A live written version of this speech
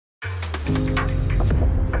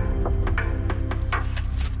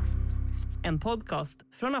podcast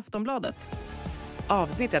från Aftonbladet.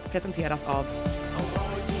 Avsnittet presenteras av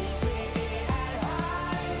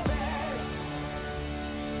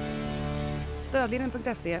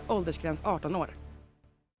Stödlinjen.se, åldersgräns 18 år.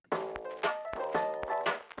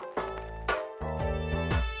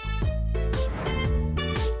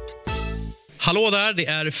 Hallå där, det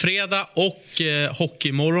är fredag och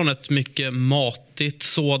Hockeymorgon, ett mycket matigt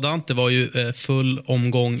sådant. Det var ju full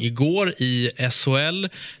omgång igår i SHL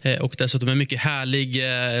och dessutom en mycket härlig,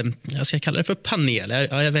 jag ska kalla det för panel.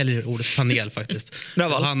 Jag väljer ordet panel faktiskt. Bra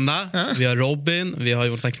val. Hanna, vi har Robin, vi har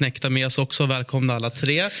Johan Knäckta med oss också. Välkomna alla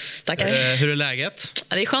tre. Tackar. Hur är läget?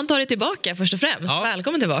 Ja, det är skönt att ha dig tillbaka först och främst. Ja.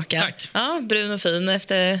 Välkommen tillbaka. Tack. Ja, brun och fin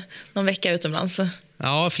efter någon vecka utomlands.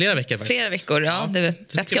 Ja, flera veckor faktiskt. Flera veckor, ja.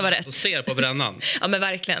 Det ska vara rätt. Du ser på brännan. Ja, men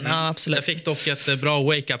verkligen. Ja, absolut. Jag fick dock ett bra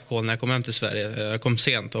wake-up call när jag kom hem till Sverige. Jag kom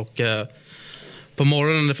sent och på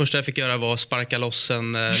morgonen det första jag fick göra var att sparka loss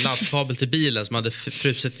en laddkabel till bilen som hade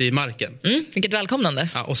frusit i marken. Vilket välkomnande.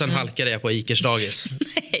 Ja, och sen halkade jag på Ikers dagis.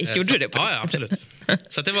 Nej, gjorde du det på det? Ja, absolut.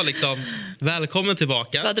 Så det var liksom, välkommen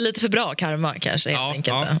tillbaka. Du hade lite för bra karma kanske, helt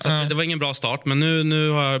enkelt. Ja. Det var ingen bra start, men nu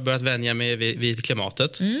har jag börjat vänja mig vid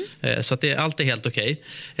klimatet. Så att allt är helt okej.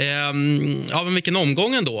 Ja, men vilken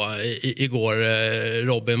omgång ändå igår,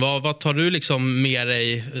 Robin. Vad tar du liksom med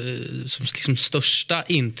dig som liksom största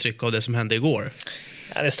intryck av det som hände igår?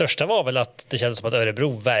 Ja, det största var väl att det kändes som att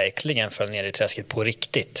Örebro verkligen föll ner i träsket på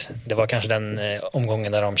riktigt. Det var kanske den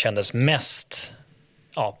omgången där de kändes mest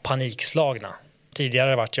panikslagna. Tidigare har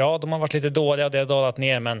det varit, de har varit lite dåliga och det har dalat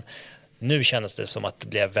ner, men nu kändes det som att det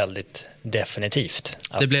blev väldigt definitivt.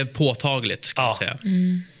 Det blev påtagligt, kan man säga.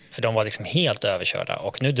 För de var liksom helt överkörda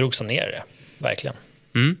och nu drogs de ner det, verkligen.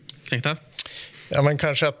 Knäckta? Ja, men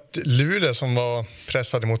kanske att Luleå som var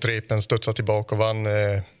pressade mot repen studsade tillbaka och vann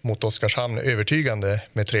mot Oskarshamn övertygande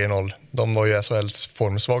med 3-0. De var ju SHLs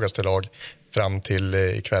formsvagaste lag fram till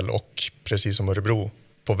ikväll och precis som Örebro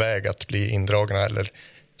på väg att bli indragna eller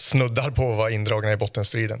snuddar på att vara indragna i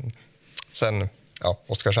bottenstriden. Sen,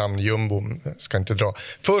 Oskarshamn, jumbo, ska inte dra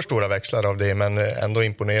för stora växlar av det, men ändå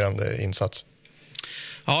imponerande insats.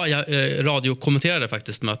 Ja, jag radiokommenterade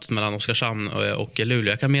faktiskt mötet mellan Oskarshamn och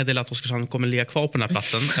Luleå. Jag kan meddela att Oskarshamn kommer ligga kvar på den här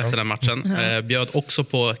platsen efter den här matchen. Bjöd också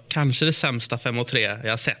på kanske det sämsta 5-3 jag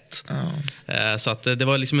har sett. Så att det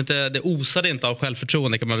var liksom inte, det osade inte av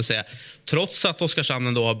självförtroende, kan man väl säga. Trots att Oskarshamn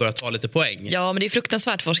ändå har börjat ta lite poäng. Ja, men det är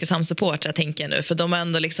fruktansvärt för Oskarshamns support, jag tänker nu. För de har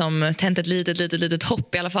ändå liksom tänt ett litet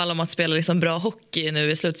hopp i alla fall om att spela liksom bra hockey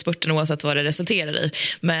nu i slutspurten, oavsett vad det resulterar i.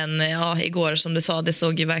 Men igår, som du sa, det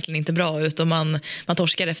såg ju verkligen inte bra ut och man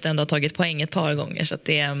torskar efter ändå ha tagit poäng ett par gånger, så att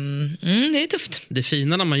det är tufft. Det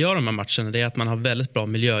fina när man gör de här matcherna, det är att man har väldigt bra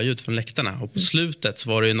miljöljud från läktarna. Och på slutet så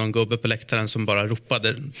var det ju någon gubbe på läktaren som bara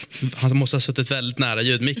ropade, han måste ha suttit väldigt nära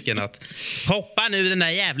ljudmicken, att hoppa nu den där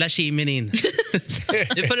jävla kimmen in.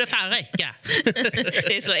 Nu får det fan räcka.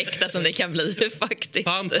 Det är så äkta som det kan bli faktiskt.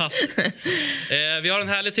 Fantastiskt. Vi har en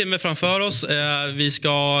härlig timme framför oss. Vi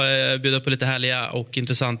ska bjuda på lite härliga och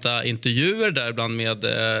intressanta intervjuer, däribland med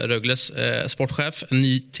Rögles sportchef,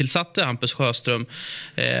 nytillsatte Hampus Sjöström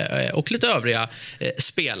och lite övriga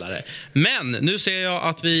spelare. Men nu ser jag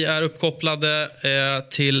att vi är uppkopplade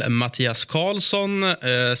till Mattias Karlsson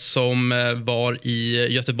som var i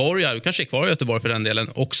Göteborg, du kanske är kvar i Göteborg för den delen,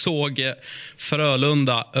 och såg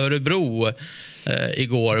Frölunda Örebro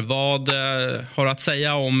igår. Vad har du att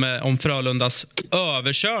säga om Frölundas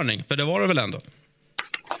överkörning? För det var det väl ändå?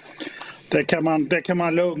 Det kan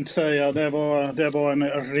man lugnt säga. Det var en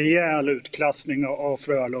rejäl utklassning av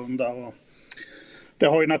Frölunda. Och det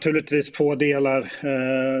har ju naturligtvis två delar.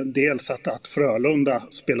 Dels att Frölunda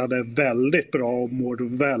spelade väldigt bra och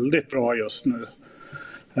mår väldigt bra just nu.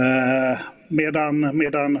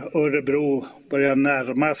 Medan Örebro börjar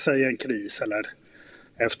närma sig en kris, eller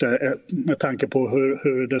med tanke på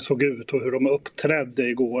hur det såg ut och hur de uppträdde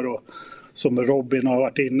igår, och som Robin har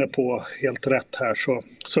varit inne på helt rätt här,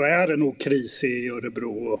 så är det nog kris i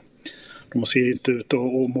Örebro och de ser inte ut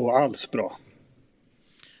att må alls bra.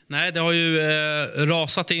 Nej, det har ju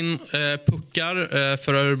rasat in puckar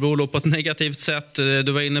för Örebro på ett negativt sätt.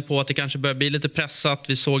 Du var inne på att det kanske börjar bli lite pressat.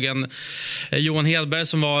 Vi såg en Johan Hedberg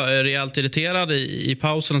som var rejält irriterad i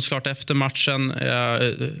pausen och såklart efter matchen.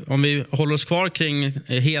 Om vi håller oss kvar kring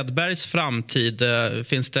Hedbergs framtid,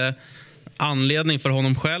 finns det anledning för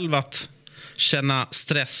honom själv att känna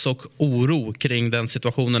stress och oro kring den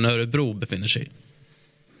situationen Örebro befinner sig i?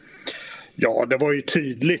 Ja, det var ju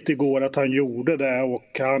tydligt igår att han gjorde det,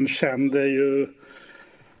 och han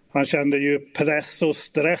kände ju press och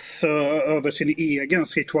stress över sin egen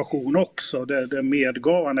situation också. Det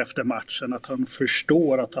medgav han efter matchen, att han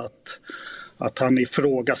förstår att han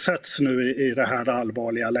ifrågasätts nu i det här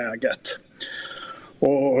allvarliga läget.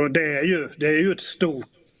 Och det är ju ett stort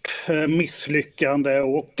misslyckande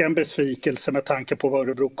och en besvikelse med tanke på var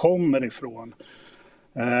Örebro kommer ifrån.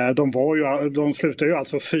 De slutade ju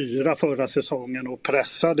alltså 4 förra säsongen och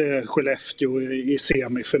pressade Skellefteå i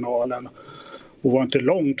semifinalen och var inte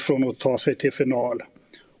långt från att ta sig till final.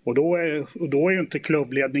 Och då är ju inte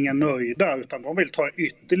klubbledningen nöjda, utan de vill ta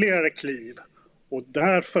ytterligare kliv. Och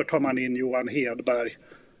därför tar man in Johan Hedberg.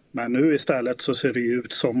 Men nu istället så ser det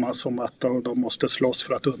ut som att de måste slåss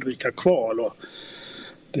för att undvika kval. Och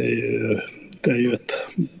det är ju ett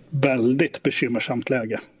väldigt bekymmersamt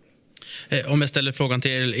läge. Om jag ställer frågan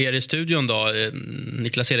till er i studion då.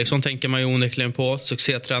 Niklas Eriksson tänker man ju onekligen på.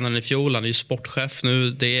 Succétränaren i fjol, han är ju sportchef nu.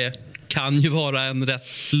 Det kan ju vara en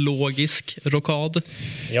rätt logisk rokad.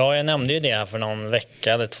 Ja, jag nämnde ju det här för någon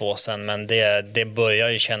vecka eller 2 sedan, men det börjar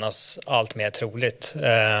ju kännas allt mer troligt.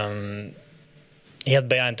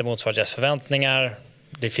 Hedberg har inte motsvarat deras förväntningar.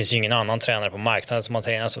 Det finns ju ingen annan tränare på marknaden som man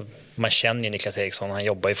tänker. Alltså, man känner ju Niklas Eriksson, han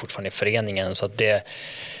jobbar ju fortfarande i föreningen, så att det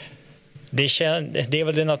är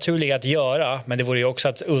väl det naturliga att göra, men det vore ju också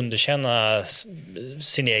att underkänna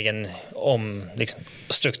sin egen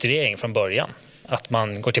strukturering från början. Att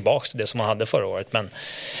man går tillbaka till det som man hade förra året. Men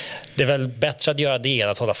det är väl bättre att göra det än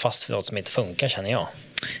att hålla fast vid något som inte funkar, känner jag.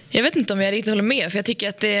 Jag vet inte om jag riktigt håller med, för jag tycker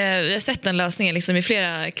att jag har sett den lösningen liksom i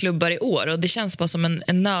flera klubbar i år, och det känns bara som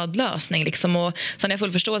en nödlösning liksom. Och sen har jag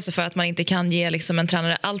full förståelse för att man inte kan ge liksom en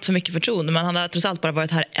tränare allt för mycket förtroende, men han har trots allt bara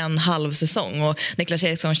varit här en halv säsong, och Niklas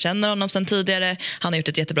Eriksson känner honom sedan tidigare. Han har gjort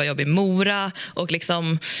ett jättebra jobb i Mora, och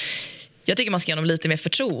liksom jag tycker man ska ge honom lite mer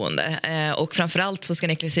förtroende, och framförallt så ska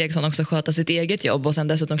Niklas Eriksson också sköta sitt eget jobb och sen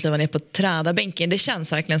dessutom kliva ner på trädarbänken. Det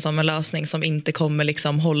känns verkligen som en lösning som inte kommer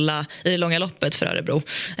liksom hålla i långa loppet för Örebro.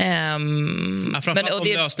 Framförallt om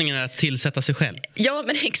lösningen är att tillsätta sig själv. Ja,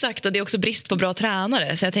 men exakt, och det är också brist på bra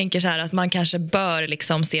tränare, så jag tänker så här att man kanske bör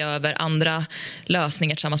liksom se över andra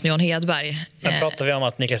lösningar tillsammans med Johan Hedberg. Men pratar vi om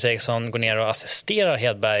att Niklas Eriksson går ner och assisterar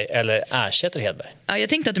Hedberg eller ersätter Hedberg? Ja, jag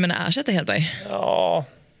tänkte att du menar ersätter Hedberg. Ja,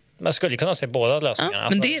 man skulle kunna se båda lösningarna. Ja,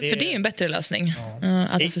 men för det är en bättre lösning,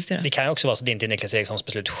 att assistera. Det kan ju också vara så att det inte är Niklas Erikssons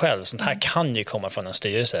beslut själv. Sånt här kan ju komma från en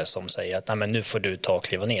styrelse som säger att nej, men nu får du ta och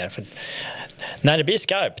kliva ner. För när det blir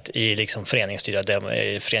skarpt i liksom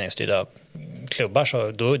föreningsstyrda klubbar,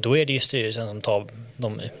 så då är det ju styrelsen som tar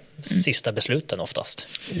de sista besluten oftast.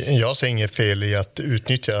 Jag ser inget fel i att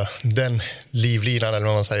utnyttja den livlinan, eller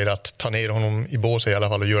vad man säger, att ta ner honom i båset i alla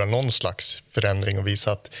fall och göra någon slags förändring och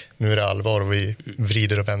visa att nu är det allvar och vi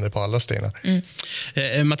vrider och vänder på alla stenar.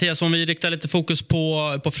 Mattias, om vi riktar lite fokus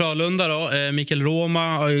på Frölunda då. Mikael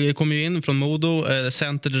Roma kom ju in från Modo,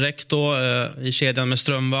 center direkt då, i kedjan med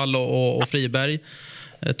Strömvall och Friberg.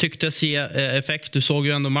 Tycktes ge effekt. Du såg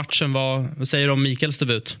ju ändå matchen. Vad säger du om Mikaels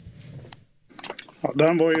debut? Ja,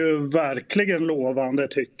 den var ju verkligen lovande,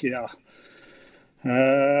 tycker jag.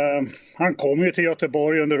 Han kom ju till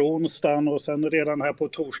Göteborg under onsdagen, och sen redan här på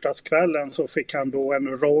torsdagskvällen så fick han då en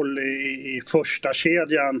roll i första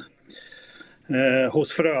kedjan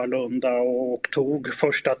hos Frölunda och tog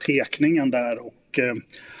första tekningen där, och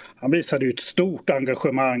han visade ju ett stort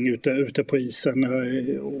engagemang ute på isen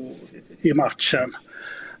i matchen.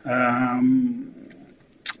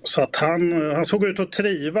 Så att han såg ut att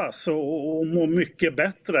trivas och må mycket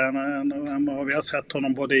bättre än vad vi har sett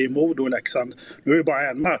honom både i Modo och Leksand. Nu är det bara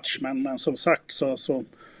en match, men som sagt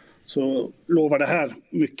så lovar det här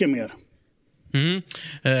mycket mer.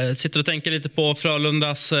 Sitter och tänker lite på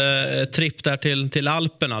Frölundas tripp där till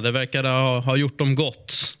Alperna. Det verkar ha gjort dem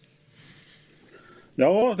gott.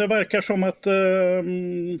 Ja, det verkar som att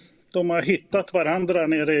de har hittat varandra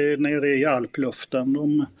nere i alpluften.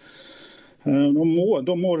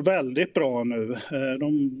 De mår väldigt bra nu.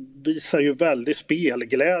 De visar ju väldigt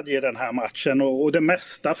spelglädje i den här matchen, och det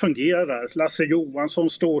mesta fungerar. Lasse Johansson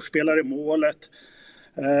spelar i målet.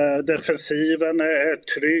 Defensiven är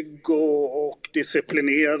trygg och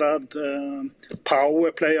disciplinerad.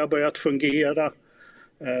 Powerplay har börjat fungera.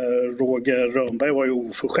 Roger Rönnberg var ju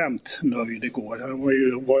oförskämt nöjd igår. Han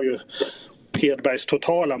var ju Hedbergs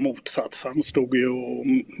totala motsats. Han stod ju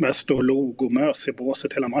mest och log och mös i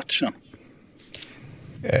båset hela matchen.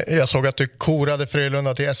 Jag såg att du korade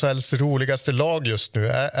Frölunda till SHLs roligaste lag just nu.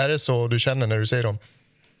 Är det så du känner när du ser dem?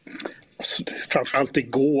 Framförallt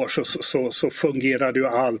igår så fungerade ju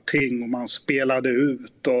allting, och man spelade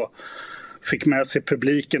ut och fick med sig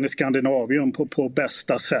publiken i Skandinavien på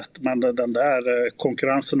bästa sätt. Men den där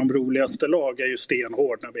konkurrensen om roligaste lag är ju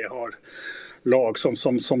stenhård när vi har lag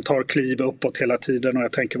som tar kliv uppåt hela tiden, och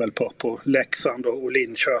jag tänker väl på Leksand och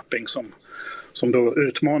Linköping som då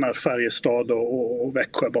utmanar Färjestad och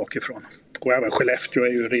Växjö bakifrån. Och även Skellefteå är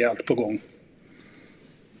ju rejält på gång.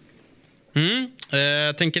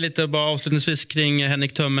 Jag tänker lite bara avslutningsvis kring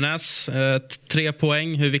Henrik Tömmernes. 3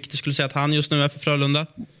 poäng. Hur viktigt skulle du säga att han just nu är för Frölunda?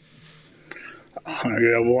 Han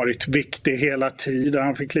har varit viktig hela tiden.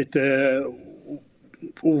 Han fick lite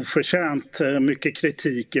oförtjänt mycket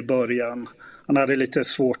kritik i början. Han hade lite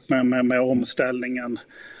svårt med omställningen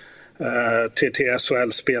till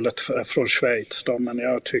SHL-spelet från Schweiz. Då. Men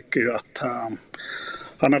jag tycker ju att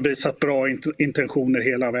han har visat bra intentioner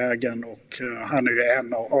hela vägen och han är ju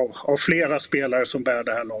en av flera spelare som bär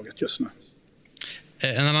det här laget just nu.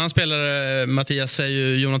 En annan spelare, Mattias, är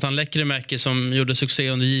ju Jonathan Lekkerimäki som gjorde succé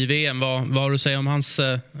under JVM. Vad har du att säga om hans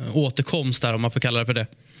återkomst där, om man får kalla det för det?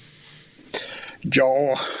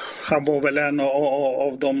 Ja, han var väl en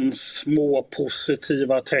av de små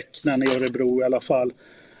positiva tecknen i Örebro i alla fall.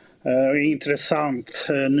 Intressant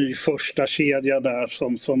ny första kedja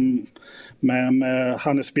där som med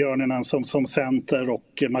Hannes Björninen som center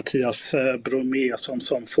och Mattias Bromé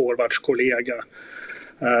som forwardskollega.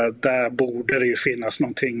 Där borde det ju finnas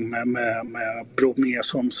någonting med Bromé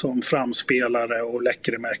som framspelare och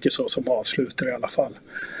Lekkerimäki som avslutar i alla fall.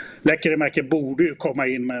 Lekkerimäki borde ju komma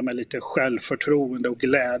in med lite självförtroende och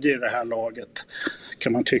glädje i det här laget,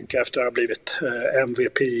 kan man tycka, efter att ha blivit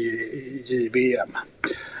MVP i JVM.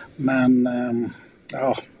 Men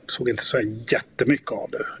såg inte så jättemycket av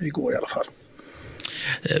det igår i alla fall.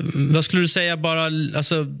 Vad skulle du säga bara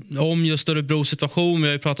om just Örebros situation? Vi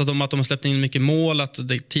har ju pratat om att de har släppt in mycket mål, att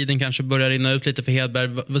tiden kanske börjar rinna ut lite för Hedberg.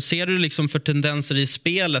 Vad ser du liksom för tendenser i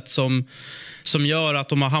spelet som gör att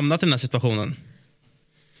de har hamnat i den här situationen?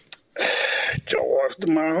 Ja,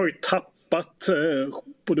 man har ju tappat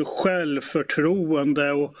både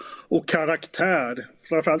självförtroende och karaktär.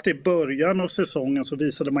 Framförallt i början av säsongen så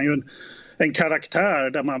visade man ju en karaktär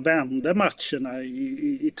där man vände matcherna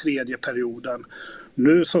i tredje perioden.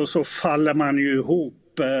 Nu så faller man ju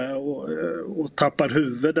ihop och tappar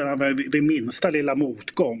huvudet vid minsta lilla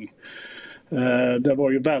motgång. Det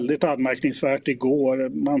var ju väldigt anmärkningsvärt igår.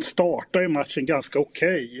 Man startar ju matchen ganska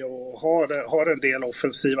okej och har en del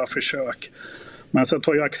offensiva försök. Men sen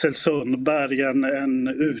tar ju Axel Sundberg en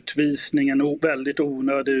utvisning, en väldigt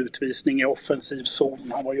onödig utvisning i offensiv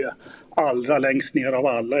zon. Han var ju allra längst ner av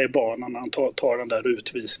alla i banan när han tar den där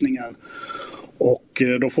utvisningen. Och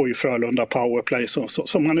då får ju Frölunda powerplay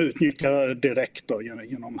som man utnyttjar direkt då,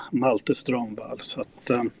 genom Malte Strömvall. Så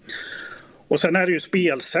att, och sen är det ju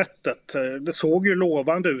spelsättet. Det såg ju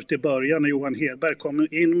lovande ut i början när Johan Hedberg kom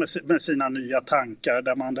in med sina nya tankar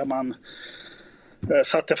där man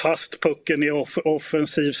satte fast pucken i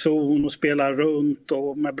offensiv zon och spelar runt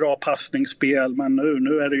och med bra passningsspel. Men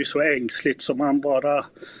nu är det ju så ängsligt som man bara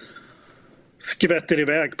skvätter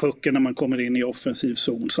iväg pucken när man kommer in i offensiv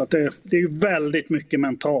zon. Så att det är ju väldigt mycket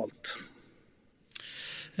mentalt.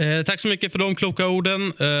 Tack så mycket för de kloka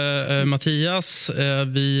orden, Mattias.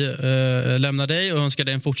 Vi lämnar dig och önskar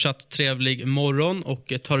dig en fortsatt trevlig morgon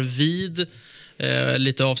och tar vid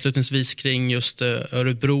lite avslutningsvis kring just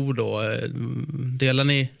Örebro då. Delar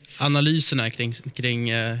ni analyserna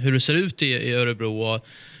kring hur det ser ut i Örebro och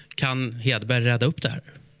kan Hedberg rädda upp det här?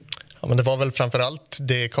 Ja, men det var väl framförallt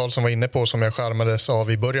det Karlsson var inne på som jag charmades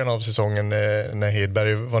av i början av säsongen när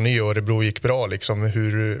Hedberg var ny och Örebro gick bra. Liksom,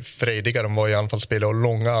 hur frejdiga de var i anfallsspel och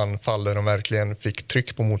långa anfall där de verkligen fick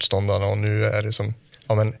tryck på motståndarna. Och nu är det som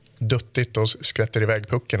duttigt och skvätter iväg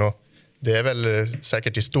pucken. Och det är väl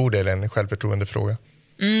säkert i stor del en självförtroendefråga.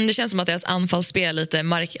 Det känns som att deras anfallsspel lite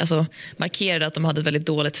markerade att de hade ett väldigt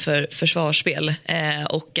dåligt försvarsspel.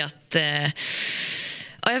 Och att...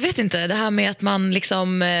 Ja, jag vet inte, det här med att man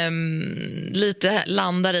liksom lite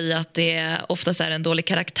landar i att det oftast är en dålig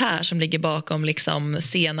karaktär som ligger bakom liksom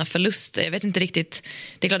sena förluster. Jag vet inte riktigt,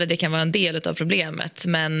 det är klart att det kan vara en del av problemet,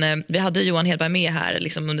 men vi hade Johan Hedberg med här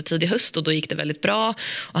liksom under tidig höst och då gick det väldigt bra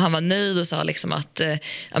och han var nöjd och sa liksom att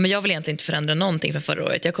men jag vill egentligen inte förändra någonting från förra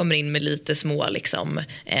året. Jag kommer in med lite små liksom,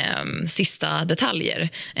 sista detaljer.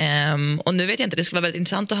 Och nu vet jag inte, det skulle vara väldigt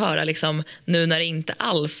intressant att höra liksom, nu när det inte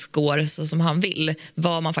alls går så som han vill,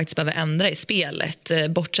 vad man faktiskt behöver ändra i spelet,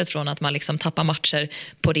 bortsett från att man liksom tappar matcher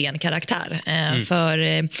på ren karaktär. För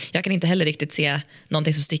jag kan inte heller riktigt se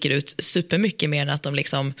någonting som sticker ut supermycket mer än att de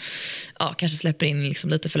liksom, kanske släpper in liksom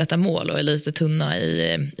lite för lätta mål och är lite tunna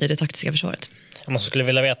i det taktiska försvaret. Man skulle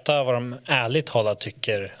vilja veta vad de ärligt talat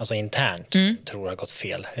tycker, alltså internt, tror har gått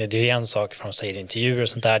fel. Det är en sak för de säger i intervjuer och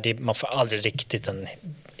sånt där, man får aldrig riktigt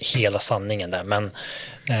hela sanningen där, men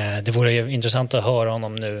det vore ju intressant att höra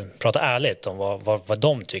honom nu prata ärligt om vad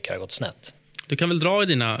de tycker har gått snett. Du kan väl dra i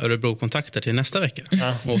dina Örebro-kontakter till nästa vecka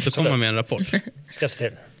och återkomma med en rapport. Ska se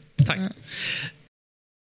till. Tack.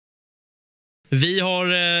 Vi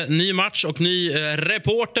har ny match och ny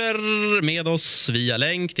reporter med oss via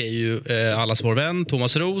länk. Det är ju allas vår vän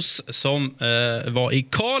Tomas Ros som var i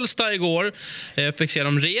Karlstad igår. Fick se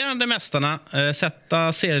de regerande mästarna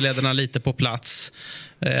sätta serieledarna lite på plats.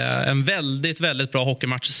 En väldigt, väldigt bra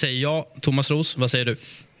hockeymatch säger jag. Tomas Ros, vad säger du?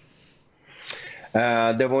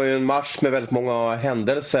 Det var ju en match med väldigt många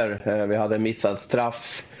händelser. Vi hade missad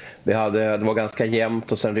straff. Det var ganska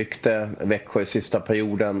jämnt och sen ryckte Växjö i sista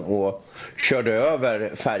perioden och körde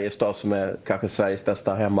över Färjestad som är kanske Sveriges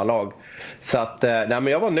bästa hemmalag. Så att, men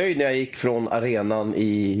jag var nöjd när jag gick från arenan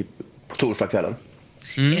på torsdagskvällen.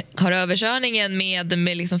 Har överkörningen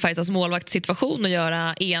med liksom Färjestads målvaktssituation att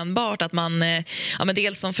göra enbart att man men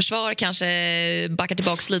dels som försvar kanske backar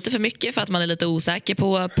tillbaka lite för mycket för att man är lite osäker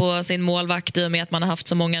på sin målvakt i och med att man har haft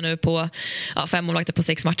så många nu på 5 målvakter på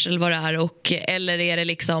 6 matcher eller vad det är, eller är det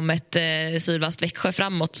liksom ett sylvast Växjö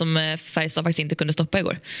framåt som Färjestad faktiskt inte kunde stoppa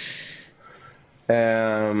igår?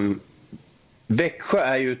 Växjö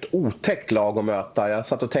är ju ett otäckt lag att möta. Jag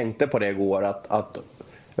satt och tänkte på det igår att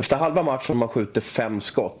efter halva matchen man skjuter 5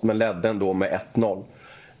 skott men ledde ändå med 1-0.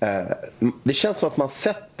 Det känns som att man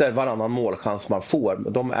sätter varannan målchans man får.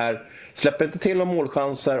 De släpper inte till några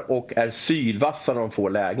målchanser och är sylvassa när de får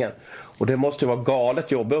lägen. Och det måste ju vara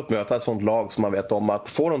galet jobbigt att möta ett sånt lag som man vet om att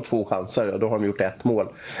får de 2 chanser då har de gjort 1 mål.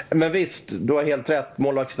 Men visst, du har helt rätt.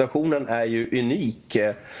 Målvaktssituationen är ju unik.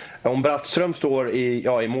 Om Brattström står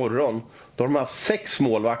imorgon då har de haft 6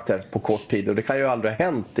 målvakter på kort tid och det kan ju aldrig ha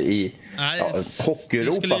hänt i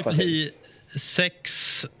Hockey-Europa. Det skulle bli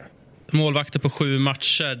 6 målvakter på 7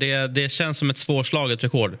 matcher. Det känns som ett svårslaget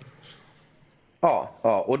rekord.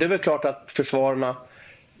 Ja, och det är väl klart att försvararna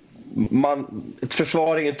ett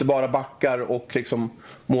försvar är inte bara backar och liksom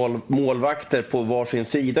målvakter på varsin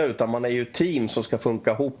sida utan man är ju ett team som ska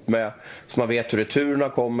funka ihop med så man vet hur returerna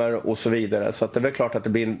kommer och så vidare. Så att det är väl klart att det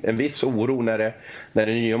blir en viss oro när det är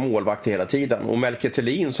nya målvakter hela tiden. Och Melker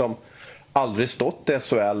Thelin som aldrig stått i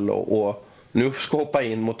SHL och nu ska hoppa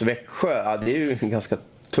in mot Växjö, det är ju en ganska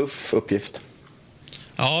tuff uppgift.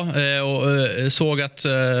 Ja, och såg att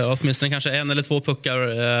åtminstone kanske 1 eller 2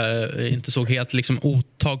 puckar inte såg helt liksom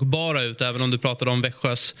otagbara ut. Även om du pratade om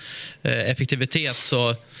Växjös effektivitet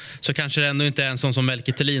så kanske det ändå inte är en sån som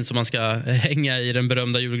Melker Thelin som man ska hänga i den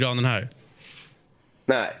berömda julgranen här.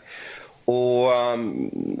 Nej, och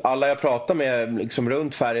alla jag pratade med liksom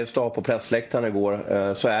runt Färjestad på pressläktaren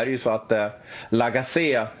igår så är det ju så att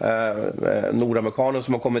Lagacé, nordamerikanen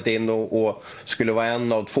som har kommit in och skulle vara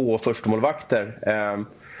en av 2 förstemålvakter,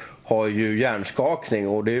 har ju hjärnskakning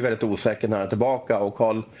och det är ju väldigt osäkert när han är tillbaka. Och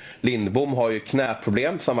Carl Lindbom har ju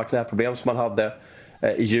knäproblem, samma knäproblem som han hade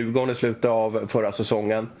i Djurgården i slutet av förra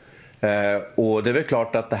säsongen. Och det är väl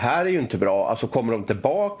klart att det här är ju inte bra. Alltså kommer de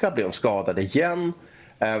tillbaka, blir de skadade igen?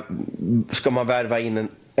 Ska man värva in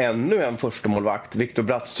ännu en förstemålvakt? Viktor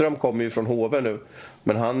Brattström kommer ju från HV nu,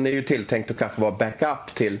 men han är ju tilltänkt att kanske vara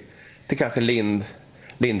backup till kanske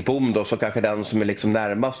Lindbom då, så kanske den som är liksom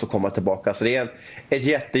närmast att komma tillbaka. Så det är ett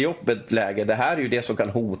jättejobbigt läge. Det här är ju det som kan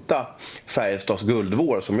hota Färjestads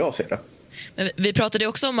guldvår som jag ser det. Men vi pratade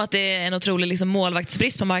också om att det är en otrolig liksom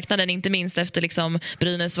målvaktsbrist på marknaden, inte minst efter liksom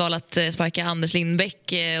Brynäs val att sparka Anders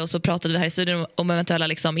Lindbäck, och så pratade vi här i studion om eventuella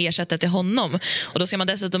liksom ersättare till honom. Och då ska man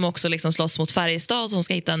dessutom också liksom slåss mot Färjestad som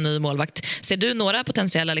ska hitta en ny målvakt. Ser du några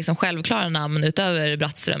potentiella liksom självklara namn utöver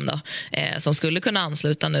Brattström då, som skulle kunna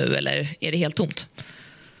ansluta nu, eller är det helt tomt?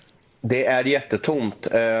 Det är jättetomt.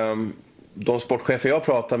 De sportchefer jag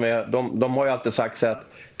pratar med, de har ju alltid sagt sig att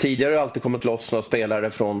tidigare har alltid kommit loss några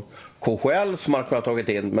spelare från KHL som man har tagit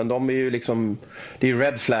in, men de är ju liksom, det är ju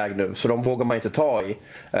red flag nu, så de vågar man inte ta i.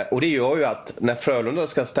 Och det gör ju att när Frölunda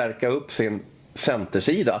ska stärka upp sin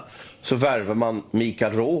centersida så värvar man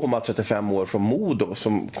Mikael Rohoma, 35 år, från Modo,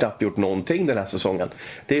 som knappt gjort någonting den här säsongen.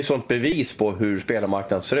 Det är ju sånt bevis på hur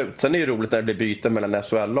spelarmarknaden ser ut. Sen är det roligt när det blir byten mellan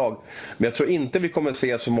SHL-lag, men jag tror inte vi kommer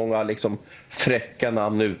se så många liksom fräcka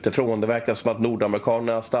namn utifrån. Det verkar som att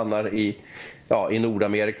nordamerikanerna stannar i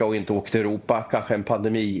Nordamerika och inte åker till Europa. Kanske en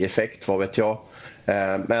pandemieffekt, vad vet jag.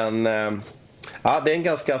 Men det är en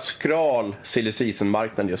ganska skral silly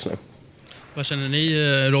season-marknad just nu. Vad känner ni,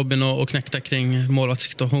 Robin och Knäckta, kring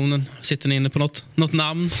målvaktssituationen? Sitter ni inne på något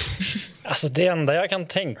namn? Alltså det enda jag kan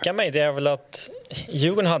tänka mig, det är väl att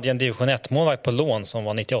Djurgården hade en division 1-målvakt på lån som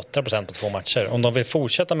var 98% på 2 matcher. Om de vill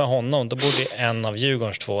fortsätta med honom, då borde en av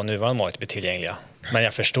Djurgårdens 2 nuvarande målvakter bli tillgängliga. Men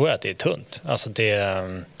jag förstår att det är tunt. Alltså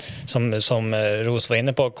det, som Ros var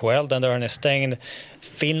inne på, KL, den dörren är stängd.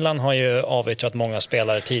 Finland har ju avyttrat många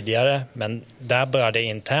spelare tidigare, men där börjar det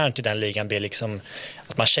internt i den ligan bli liksom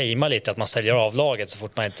att man shamear lite, att man säljer av laget så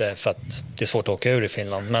fort man inte, för att det är svårt att åka ur i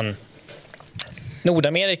Finland. Men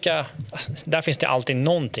Nordamerika, alltså, där finns det alltid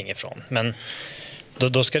någonting ifrån. Men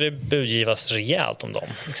då ska det budgivas rejält om dem.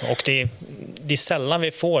 Liksom. Och det är sällan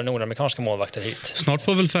vi får nordamerikanska målvakter hit. Snart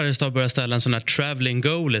får väl Färjestad börja ställa en sån här traveling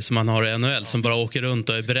goalie som man har i NHL som bara åker runt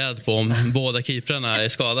och är beredd på om båda keeprarna är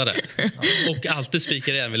skadade. Och alltid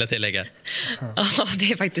spikar igen, vill jag tillägga. Ja,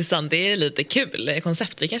 det är faktiskt sant. Det är lite kul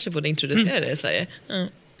koncept. Vi kanske borde introducera det i Sverige.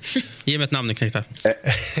 Ge mig ett namn, Knäckta.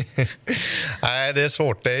 Nej, det är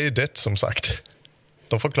svårt. Det är ju det som sagt.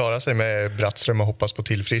 De får klara sig med Brattström och hoppas på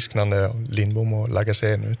tillfrisknande Lindbom och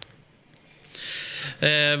Lagasse nu.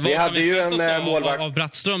 Vi hade ju en målvakt av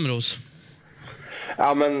Brattström, Ros.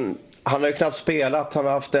 Ja, men han har ju knappt spelat. Han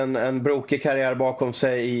har haft en brokig karriär bakom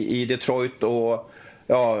sig i Detroit och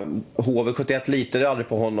HV71 litar aldrig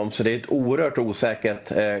på honom, så det är ett oerhört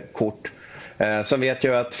osäkert kort. Sen vet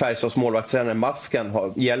jag att Färjestads målvaktstränare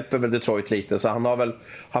Masken hjälper väl Detroit lite, så han har väl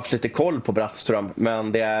haft lite koll på Brattström,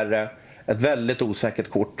 men det är ett väldigt osäkert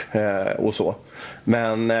kort och så.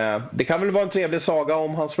 Men det kan väl vara en trevlig saga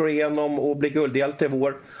om han slår igenom och blir guldhjälte i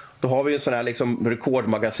vår. Då har vi ju en sån här liksom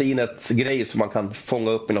rekordmagasinets grej som man kan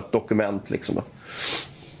fånga upp i något dokument liksom då.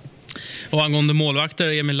 Och angående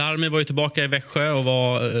målvakter, Emil Larmi var ju tillbaka i Växjö och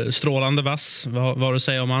var strålande vass. Vad har du att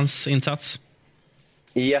säga om hans insats?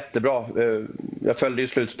 Jättebra. Jag följde ju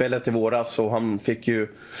slutspelet i våras och han fick ju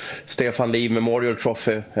Stefan Liv Memorial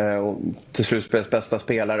Trophy till slutspelets bästa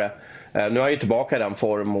spelare. Nu är han ju tillbaka i den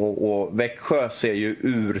form och Växjö ser ju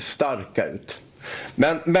urstarka ut.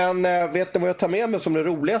 Men vet ni vad jag tar med mig som det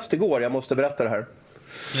roligaste igår? Jag måste berätta det här.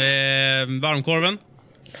 Varmkorven?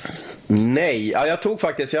 Nej, jag tog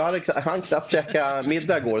faktiskt. Jag hann knappt käka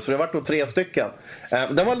middag igår, så det var nog 3 stycken.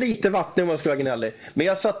 Den var lite vattnig om man ska vara gnällig. Men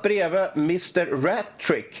jag satt bredvid Mr. Rat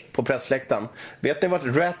Trick på pressläktaren. Vet ni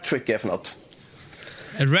vad Rat Trick är för något?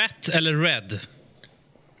 Rat eller Red?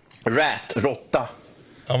 Rat, råtta.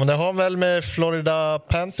 Ja, men det har väl med Florida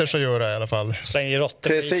Panthers att göra i alla fall. Slänger råttor.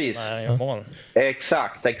 Precis.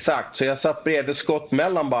 Exakt. Så jag satt bredvid Scott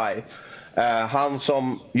Mellanby. Han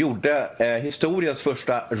som gjorde historiens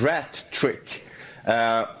första rat trick.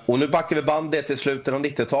 Och nu backar vi bandet till slutet av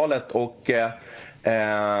 90-talet och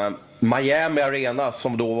Miami Arena,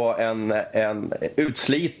 som då var en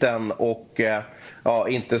utsliten och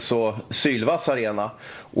inte så sylvass arena.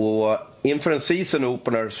 Och inför en season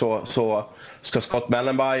opener så ska Scott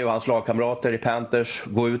Mellanby och hans lagkamrater i Panthers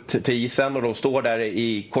gå ut till isen, och de står där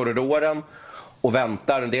i korridoren och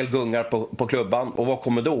väntar. En del gungar på klubban. Och vad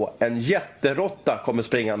kommer då? En jätterotta kommer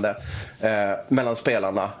springande mellan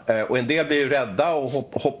spelarna. Och en del blir ju rädda och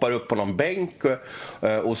hoppar upp på någon bänk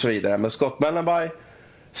och så vidare. Men Scott Mellanby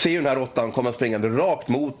ser ju den här råttan komma springande rakt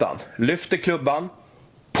mot han. Lyfter klubban.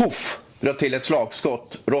 Puff! Drar till ett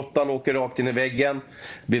slagskott. Råttan åker rakt in i väggen.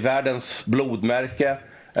 Blir världens blodmärke.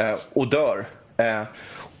 Och dör.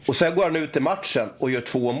 Och sen går han ut i matchen och gör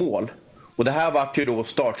 2 mål. Och det här var ju då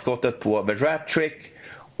startskottet på The Rat Trick,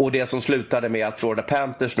 och det som slutade med att Florida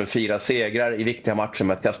Panthers nu firar segrar i viktiga matcher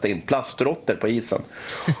med att kasta in plastråttor på isen.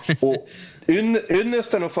 Och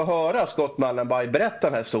ynnesten att få höra Scott Mellanby berätta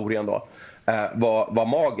den här historien då var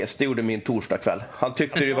magiskt. Det gjorde min torsdagkväll. Han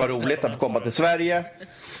tyckte det var roligt att komma till Sverige.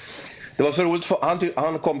 Det var så roligt.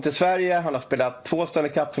 Han kom till Sverige, han har spelat 2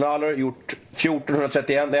 Stanley Cup-finaler, gjort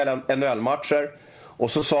 1431 NHL-matcher.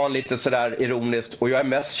 Och så sa han lite sådär ironiskt, och jag är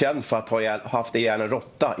mest känd för att ha haft ihjäl en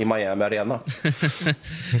råtta i Miami Arena.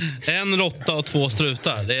 En råtta och 2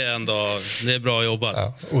 strutar, det är bra jobbat.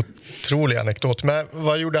 Ja, otrolig anekdot. Men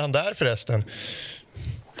vad gjorde han där förresten?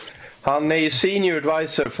 Han är ju senior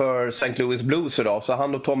advisor för St. Louis Blues idag, så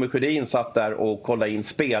han och Tommy Sjödin satt där och kollade in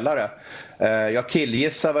spelare. Jag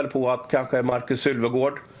killgissar väl på att kanske Marcus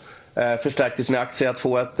Sylvegård förstärkte sina aktier att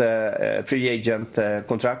få ett free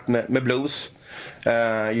agent-kontrakt med Blues.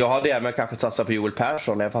 Jag hade även kanske satsat på Joel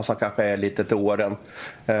Persson, även fast han kanske är lite till åren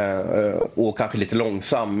och kanske lite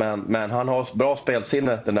långsam, men han har bra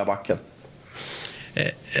spelsinne, den där backen.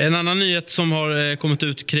 En annan nyhet som har kommit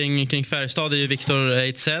ut kring Färjestad är ju Victor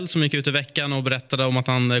Ejdsell, som gick ut i veckan och berättade om att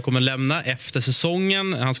han kommer lämna efter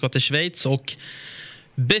säsongen. Han ska till Schweiz och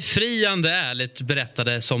befriande ärligt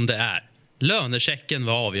berättade som det är. Lönechecken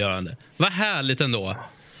var avgörande. Vad härligt ändå.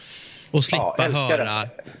 Och slippa höra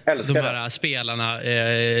de här spelarna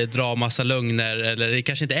dra massa lögner. Eller det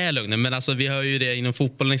kanske inte är lögner, men alltså, vi hör ju det inom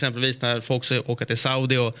fotbollen exempelvis, när folk åker till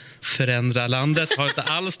Saudi och förändrar landet. Har inte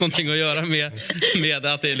alls någonting att göra med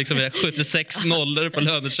att det är liksom 76 nollor på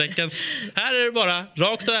lönechecken. Här är det bara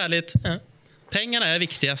rakt och ärligt. Pengarna är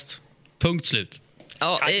viktigast. Punkt slut.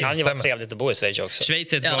 Ja, det kan ju vara trevligt att bo i Schweiz också.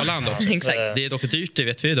 Schweiz är ett bra land också. Exakt. Det är dock dyrt, det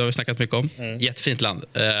vet vi. Det har vi snackat mycket om. Jättefint land.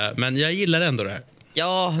 Men jag gillar ändå det här.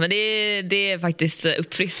 Ja, men det är faktiskt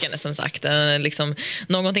uppfriskande som sagt. Liksom,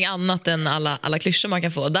 någonting annat än alla klyschor man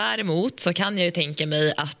kan få. Däremot så kan jag ju tänka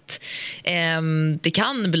mig att det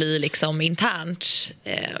kan bli liksom internt...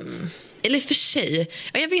 Eller för sig,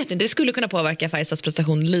 jag vet inte, det skulle kunna påverka Färjestads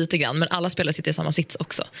prestation lite grann, men alla spelare sitter i samma sits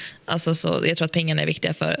också. Alltså, så jag tror att pengarna är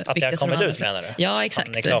viktiga för... Att det har kommit ut, menar du? Ja, exakt.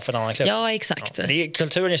 Man är klar för en annan klubb? Ja, exakt. Ja. Det är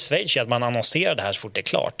kulturen i Schweiz att man annonserar det här så fort det är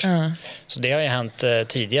klart. Så det har ju hänt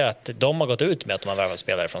tidigare att de har gått ut med att de har värvat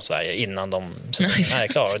spelare från Sverige innan de säsongen är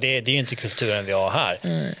klar. Och det är ju inte kulturen vi har här.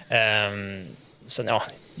 Sen, ja...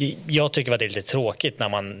 Jag tycker att det är lite tråkigt när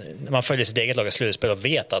man följer sitt eget lag i slutspel och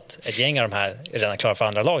vet att ett gäng av de här är redan klara för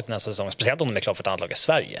andra lag till nästa säsong, speciellt om de är klara för ett annat lag i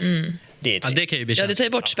Sverige. Det kan ju bli det tar ju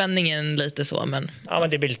bort spänningen lite så, men... Ja, men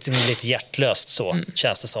det blir lite hjärtlöst så,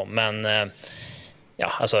 känns det som. Men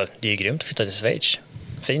ja, alltså, det är ju grymt att flytta till Schweiz.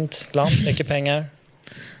 Fint land, mycket pengar.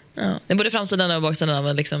 Ja, det är både framsidan och baksidan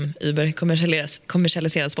av liksom Uber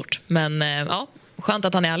kommersialiserad sport. Men ja, skönt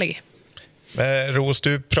att han är ärlig. Ros,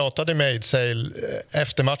 du pratade med Ejdsell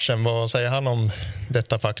efter matchen. Vad säger han om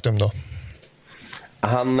detta faktum då?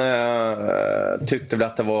 Han tyckte väl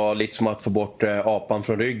att det var lite som att få bort apan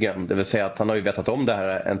från ryggen. Det vill säga att han har ju vetat om det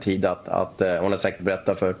här en tid att hon har säkert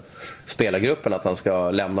berättat för spelargruppen att han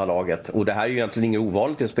ska lämna laget. Och det här är ju egentligen inget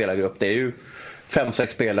ovanligt i en spelargrupp. Det är ju 5-6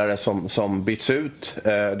 spelare som byts ut.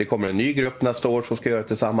 Det kommer en ny grupp nästa år som ska göra det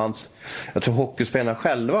tillsammans. Jag tror hockeyspelarna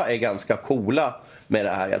själva är ganska coola med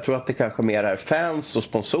det här. Jag tror att det kanske mer är fans och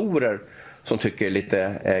sponsorer som tycker det är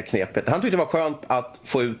lite knepigt. Han tyckte det var skönt att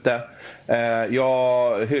få ut det.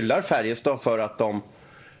 Jag hyllar Färjestad för att de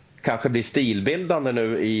kanske blir stilbildande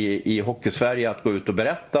nu i Hockeysverige att gå ut och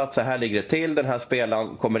berätta att så här ligger det till. Den här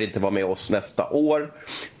spelaren kommer inte vara med oss nästa år.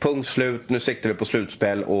 Punkt slut. Nu siktar vi på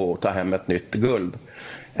slutspel och tar hem ett nytt guld.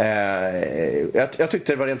 Jag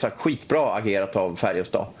tyckte det var rent så här skitbra agerat av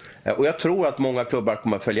Färjestad. Och jag tror att många klubbar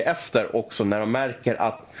kommer att följa efter också när de märker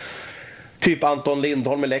att typ Anton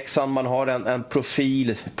Lindholm i Leksand, man har en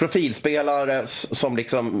profilspelare som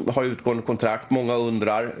liksom har utgående kontrakt. Många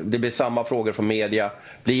undrar, det blir samma frågor från media.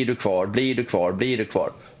 Blir du kvar? Blir du kvar? Blir du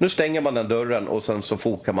kvar? Nu stänger man den dörren och sen så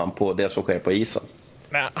fokar man på det som sker på isen.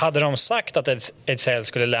 Men hade de sagt att Ejdsell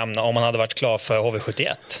skulle lämna om man hade varit klar för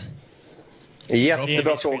HV71?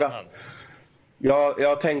 Jättebra fråga.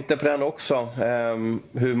 Jag tänkte på den också,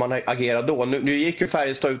 hur man agerar då. Nu gick ju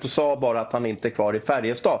Färjestad ut och sa bara att han inte är kvar i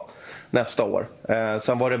Färjestad nästa år.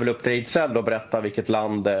 Sen var det väl upp till Ejdsell att berätta vilket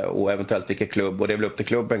land och eventuellt vilken klubb. Och det är väl upp till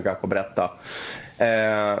klubben kanske att berätta.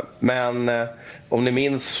 Men om ni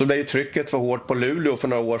minns så blev ju trycket för hårt på Luleå för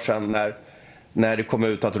några år sedan när det kom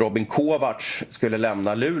ut att Robin Kovacs skulle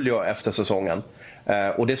lämna Luleå efter säsongen.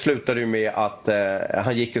 Och det slutade ju med att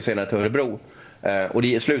han gick ju senare till Örebro. Och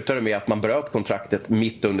det slutade med att man bröt kontraktet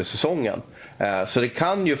mitt under säsongen. Så det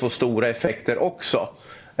kan ju få stora effekter också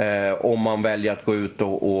om man väljer att gå ut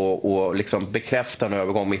och liksom bekräfta en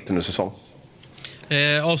övergång mitt under säsong.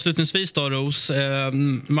 Avslutningsvis då, Ros,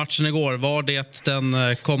 matchen igår, var det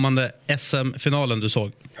den kommande SM-finalen du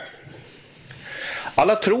såg?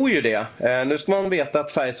 Alla tror ju det. Nu ska man veta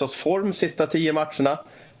att Färjestads form sista 10 matcherna,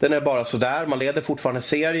 den är bara sådär. Man leder fortfarande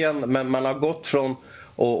serien, men man har gått från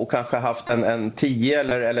och kanske haft en 10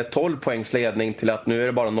 eller 12 poängs ledning till att nu är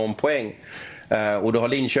det bara någon poäng. Och du har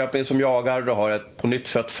Linköping som jagar, du har ett på nytt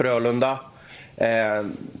fött Frölunda.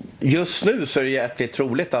 Just nu så är det jäkligt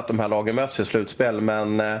troligt att de här lagen möts i slutspel,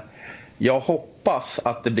 men jag hoppas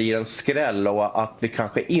att det blir en skräll och att vi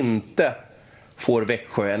kanske inte får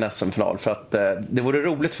Växjö en SM-final. För att det vore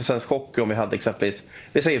roligt för svensk hockey om vi hade exempelvis,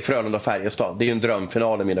 vi säger Frölunda och Färjestad. Det är ju en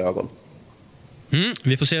drömfinal i mina ögon.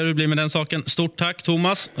 Vi får se hur det blir med den saken. Stort tack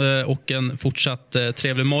Tomas och en fortsatt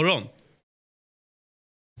trevlig morgon.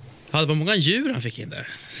 Ja, det var många djur han fick in där.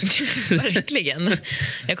 Verkligen.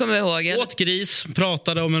 Jag kommer ihåg. Åt gris,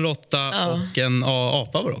 pratade om en råtta och en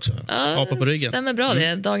apa var också. Apa på ryggen. Stämmer bra, det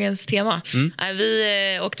är dagens tema.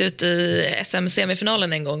 Vi åkte ut i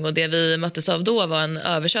SM-semifinalen en gång och det vi möttes av då var en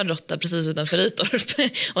överkörd råtta precis utanför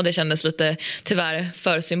Ritorp. Och det kändes lite tyvärr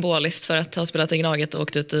för symboliskt för att ha spelat i Gnaget och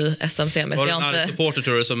åkt ut i SM-semi. Var det en arg supporter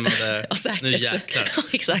tror du som hade nu jäklar? Ja,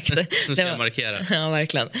 exakt. Nu ska jag markera. Ja,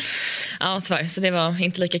 verkligen. Ja, tyvärr. Så det var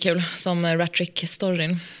inte lika kul som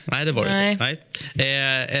Rattrick-storyn. Nej, det var det inte.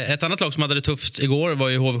 Nej. Ett annat lag som hade det tufft igår var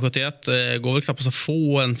ju HV71. Går väl knappt att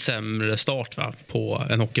få en sämre start på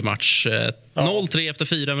en hockeymatch. 0-3 efter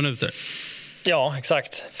 4 minuter. Ja,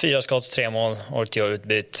 exakt. 4 skott, 3 mål och 10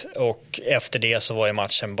 utbytt. Och efter det så var ju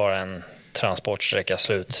matchen bara en transportsträcka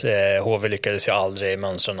slut. HV lyckades ju aldrig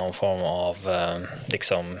mönstra någon form av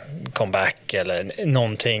liksom comeback eller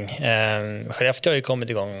någonting. Skellefteå har ju kommit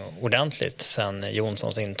igång ordentligt sen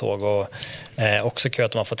Jonssons intåg och också kul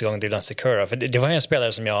att de har fått igång Dylan Sikura. För det var ju en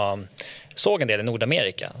spelare som jag såg en del i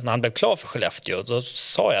Nordamerika. När han blev klar för Skellefteå då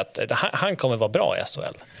sa jag att han kommer vara bra i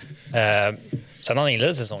SHL. Sen han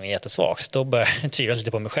inledde säsongen jättesvagt, då började jag tvivla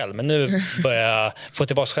lite på mig själv. Men nu börjar jag få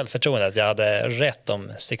tillbaka självförtroende att jag hade rätt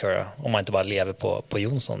om Sikura, om man inte bara lever på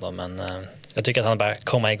Jonsson då. Men jag tycker att han börjar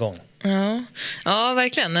komma igång. Ja,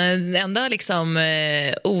 verkligen. Enda liksom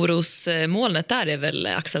orosmolnet där är väl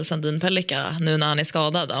Axel Sandin-Pellikka nu när han är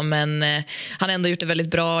skadad. Då. Men han har ändå gjort det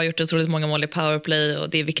väldigt bra, gjort otroligt många mål i powerplay och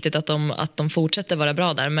det är viktigt att de fortsätter vara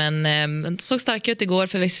bra där. Men de såg starka ut igår,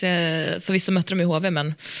 förvisso mötte de i HV,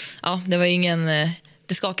 men ja, det var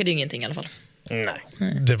det skakade ju ingenting i alla fall. Nej.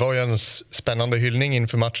 Det var ju en spännande hyllning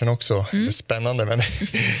inför matchen också. Spännande, men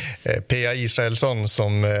P.A. Israelsson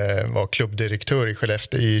som var klubbdirektör i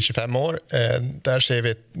Skellefteå i 25 år. Där ser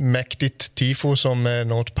vi ett mäktigt tifo som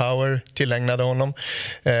North Power tillägnade honom.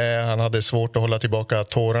 Han hade svårt att hålla tillbaka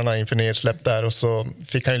tårarna inför nedsläpp där och så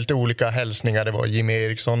fick han lite olika hälsningar. Det var Jimmy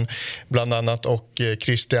Eriksson bland annat och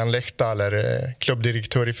Christian Lehtaler,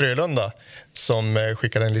 klubbdirektör i Frölunda, som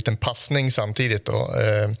skickade en liten passning samtidigt.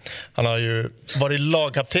 Han har ju varit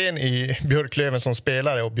lagkapten i Björklöven som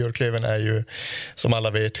spelare och Björklöven är ju som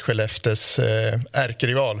alla vet Skellefteås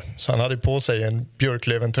ärkerival. Så han hade på sig en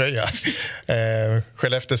Björklöven-tröja.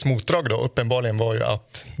 Skellefteås motdrag då uppenbarligen var ju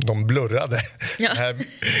att de blurrade den här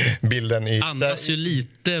bilden. Andas ju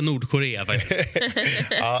lite Nordkorea faktiskt.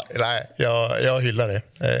 Ja, nej, jag hyllar det.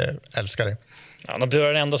 Älskar det. Ja, de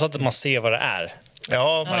blurrar ändå så att man ser vad det är.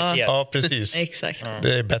 Ja, precis. Exakt.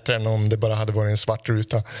 Det är bättre än om det bara hade varit en svart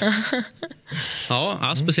ruta.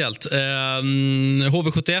 Ja, speciellt.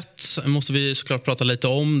 HV71 måste vi såklart prata lite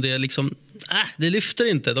om. Det är liksom, det lyfter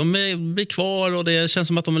inte. De blir kvar och det känns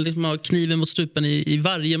som att de liksom har kniven mot stupen i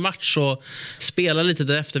varje match och spelar lite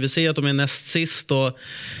därefter. Vi ser att de är näst sist och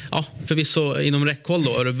förvisso inom räckhåll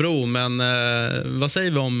då, Örebro. Men vad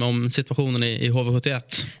säger vi om situationen i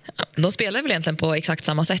HV71? De spelar väl egentligen på exakt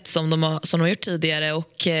samma sätt som de har gjort tidigare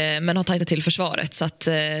men har tajtat till försvaret. Så att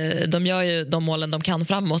de gör ju de målen de kan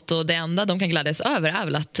framåt och det enda de kan glädjas över är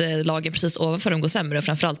väl att lagen precis ovanför dem går sämre,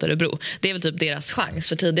 framförallt Örebro. Det är väl typ deras chans,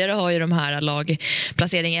 för tidigare har ju de här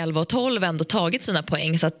lagplacering 11 och 12 ändå tagit sina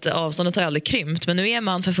poäng så att avståndet har aldrig krympt. Men nu är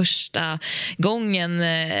man för första gången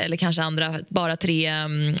eller kanske andra bara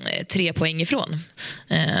tre poäng ifrån.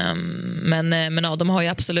 Men de har ju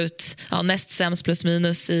absolut näst sämst plus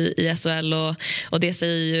minus i SHL och det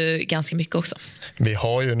säger ju ganska mycket också. Nu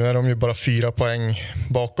är de ju bara 4 poäng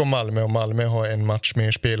bakom Malmö och Malmö har en match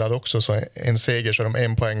mer spelad också, så en seger så är de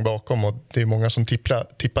 1 poäng bakom och det är många som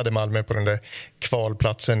tippade Malmö på den där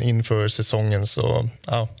kvalplatsen inför säsongen, så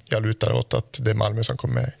jag lutar åt att det är Malmö som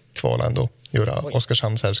kommer kvala ändå, göra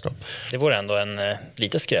Oskarshamns sällskap. Det vore ändå en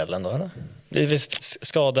lite skräll ändå, eller? Det är visst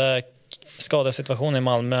skadesituationen i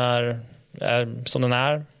Malmö är som den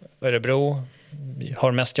är. Örebro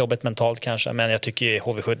har mest jobbet mentalt kanske, men jag tycker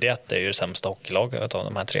HV71 är ju det sämsta hockeylaget av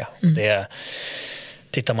de här tre.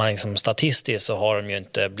 Tittar man liksom statistiskt så har de ju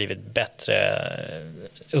inte blivit bättre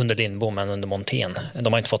under Lindbom än under Montén.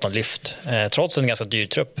 De har inte fått någon lyft, trots en ganska dyr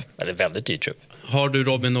trupp, eller väldigt dyr trupp. Har du,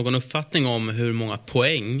 Robin, någon uppfattning om hur många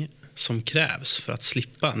poäng som krävs för att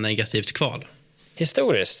slippa negativt kval?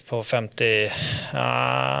 Historiskt på 50...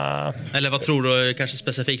 Eller vad tror du kanske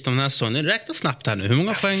specifikt om den här säsongen? Räkna snabbt här nu. Hur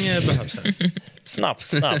många poäng behövs det?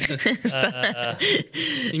 Snabbt.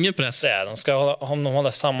 Ingen press. Om de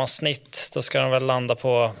håller samma snitt, då ska de väl landa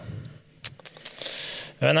på...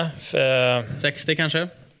 Jag vet inte. 60 kanske?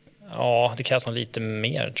 Ja, det krävs nog lite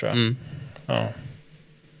mer, tror jag. Ja.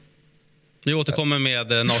 Vi återkommer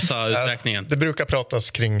med NASA-uträkningen. Det brukar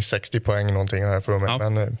pratas kring 60 poäng någonting här för mig,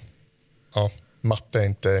 men matte är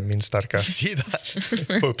inte min starka sida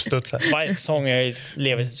på uppstuds här. Varje säsong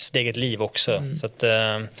lever sitt eget liv också. Så att,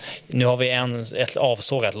 nu har vi ett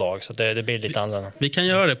avsågat lag, så det blir lite annorlunda. Vi kan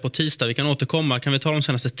göra det på tisdag. Vi kan återkomma. Kan vi ta de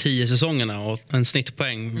senaste 10 säsongerna och en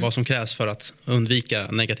snittpoäng, vad som krävs för att undvika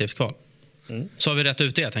negativt kval? Så har vi rätt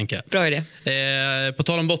ut det, tänker jag. Bra idé. På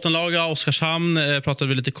tal om bottenlaga, Oskarshamn pratade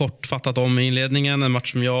vi lite kortfattat om i inledningen. En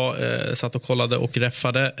match som jag satt och kollade och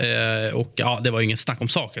räffade. Och det var ju inget snack om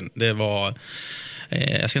saken. Det var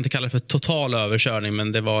jag ska inte kalla det för total överkörning,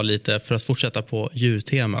 men det var lite för att fortsätta på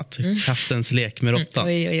djurtemat. Kattens lek med råttan.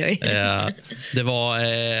 Det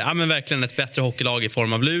var men verkligen ett bättre hockeylag i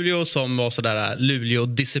form av Luleå som var sådär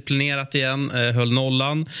Luleå-disciplinerat igen, höll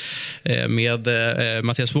nollan med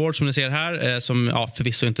Mattias Ward som ni ser här, som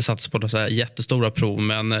förvisso inte sattes på så här jättestora prov,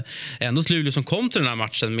 men ändå ett Luleå som kom till den här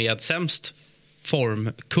matchen med sämst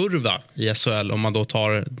formkurva i SHL. Om man då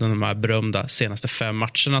tar de här berömda senaste 5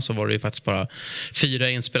 matcherna så var det ju faktiskt bara 4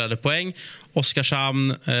 inspelade poäng.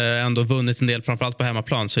 Oskarshamn ändå vunnit en del, framförallt på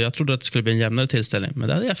hemmaplan, så jag trodde att det skulle bli en jämnare tillställning, men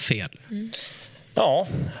det hade jag fel. Ja,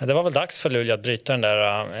 det var väl dags för Luleå att bryta den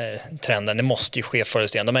där trenden. Det måste ju ske förr och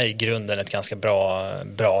sen. De är i grunden ett ganska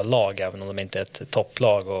bra lag, även om de inte är ett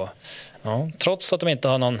topplag. Och, trots att de inte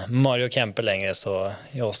har någon Mario Kempe längre så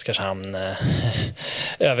är Oskarshamn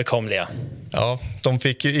överkomliga. Ja, de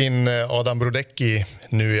fick ju in Adam Brodecki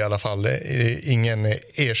nu i alla fall. Ingen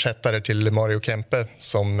ersättare till Mario Kempe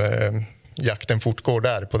som jakten fortgår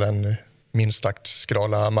där på den minst sagt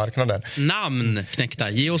skrala marknaden. Namn, knäckta.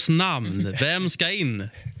 Ge oss namn. Vem ska in?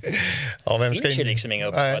 Ja, vem ska in? Det finns liksom inga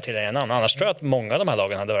uppgifter till en namn. Annars tror jag att många av de här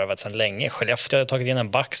lagen hade varit sedan länge. Skellefteå hade tagit in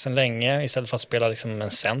en back sedan länge istället för att spela liksom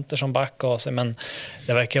en center som back av sig. Men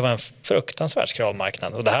det verkar vara en fruktansvärt skral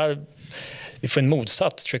marknad. Och det här, vi får en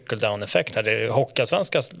motsatt trickle-down-effekt här.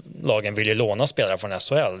 Hockeyallsvenska lagen vill ju låna spelare från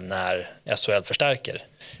SHL när SHL förstärker.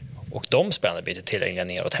 Och de spelarna blir inte tillgängliga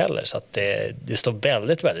neråt heller. Så att det står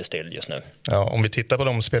väldigt, väldigt still just nu. Ja, om vi tittar på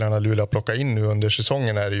de spelarna Luleå plockar in nu under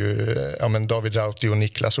säsongen är det ju David Rauti och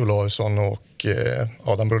Niklas Olausson och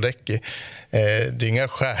Adam Brodecki. Det är inga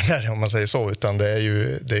stjärnor om man säger så, utan det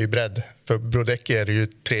är ju bredd. För Brodecki är det ju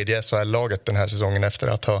 3:e SHL-laget den här säsongen efter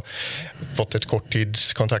att ha fått ett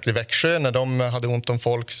korttidskontrakt i Växjö när de hade ont om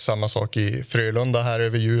folk. Samma sak i Frölunda här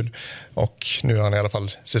över jul. Och nu har han i alla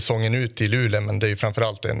fall säsongen ut i Luleå, men det är ju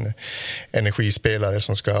framförallt en energispelare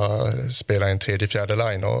som ska spela en 3:e-4:e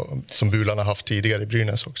line och som Bularna haft tidigare i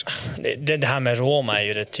Brynäs också. Det här med Roma är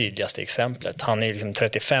ju det tydligaste exemplet. Han är liksom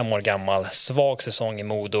 35 år gammal, svag säsong i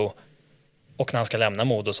Modo. Och när han ska lämna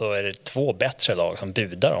Modo så är det 2 bättre lag som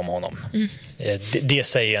budar om honom. Det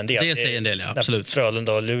säger en del. Det säger en del, ja, absolut.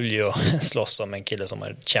 Frölunda och Luleå slåss om en kille som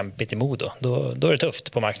har kämpigt i Modo. Då är det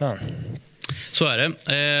tufft på marknaden. Så är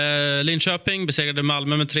det. Linköping besegrade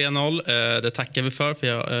Malmö med 3-0. Det tackar vi för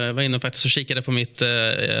jag var inne och faktiskt och kikade på mitt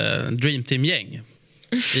Dream Team-gäng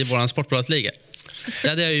i våran sportbladsliga. Det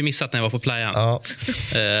hade jag ju missat när jag var på playan. Ja.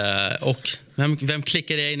 Och vem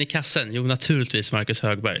klickade jag in i kassen? Jo, naturligtvis Marcus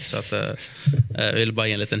Högberg. Så att, jag vill bara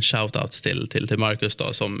ge en liten shoutout till Marcus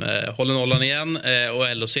då, som håller nollan igen.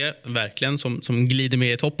 Och LOC verkligen som glider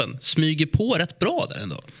med i toppen. Smyger på rätt bra där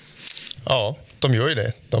ändå. Ja, de gör ju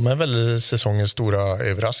det. De är väl säsongens stora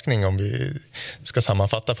överraskning om vi ska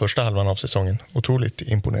sammanfatta första halvan av säsongen. Otroligt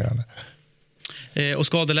imponerande. Och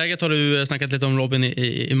skadeläget har du snackat lite om, Robin,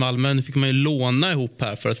 i Malmö. Nu fick man ju låna ihop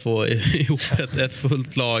här för att få ihop ett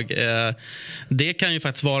fullt lag. Det kan ju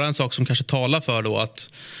faktiskt vara en sak som kanske talar för då att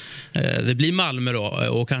det blir Malmö då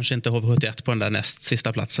och kanske inte HV71 på den där näst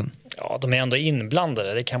sista platsen. Ja, de är ändå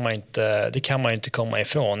inblandade. Det kan man ju inte komma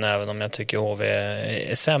ifrån, även om jag tycker HV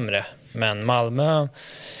är sämre. Men Malmö...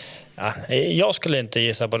 Ja, jag skulle inte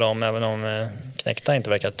gissa på dem, även om knäckta inte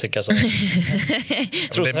verkar tycka så.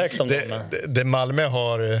 Tror så högt om dem. Det Malmö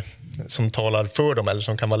har som talar för dem, eller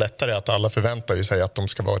som kan vara lättare, att alla förväntar ju sig att de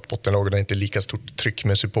ska vara ett bottenlag och det är inte lika stort tryck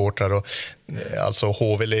med supportrar. Och, alltså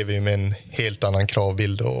HV lever ju med en helt annan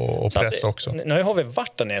kravbild och press också. Nu har HV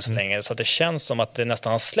varit där nere så länge så att det känns som att det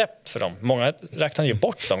nästan har släppt för dem. Många räknade ju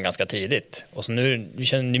bort dem ganska tidigt. Och så nu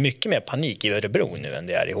känner ni mycket mer panik i Örebro nu än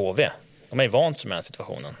det är i HV. De är ju vant sig med den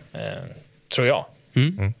situationen, tror jag.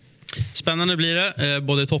 Spännande blir det,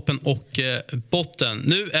 både i toppen och botten.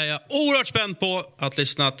 Nu är jag oerhört spänd på att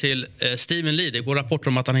lyssna till Steven Lee. Det går rapporter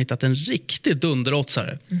om att han hittat en riktigt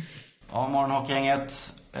dunderoddsare. Ja,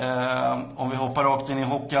 morgonhockeygänget. Om vi hoppar rakt in i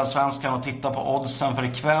Hockeyallsvenskan och tittar på oddsen för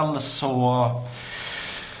ikväll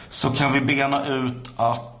så kan vi bena ut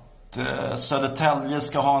att Södertälje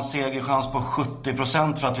ska ha en segerchans på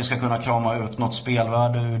 70% för att vi ska kunna krama ut något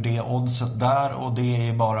spelvärde ur det oddset där, och det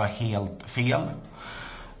är bara helt fel.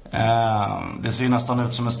 Det ser ju nästan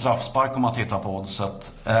ut som en straffspark om man tittar på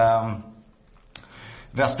oddset.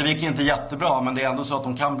 Västervik är inte jättebra, men det är ändå så att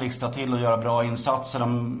de kan blixtra till och göra bra insatser.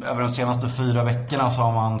 Över de senaste 4 veckorna så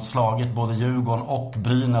har man slagit både Djurgården och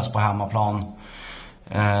Brynäs på hemmaplan.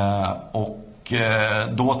 Och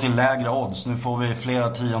då till lägre odds. Nu får vi flera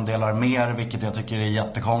tiondelar mer, vilket jag tycker är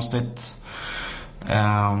jättekonstigt.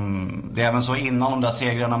 Det är även så innan de där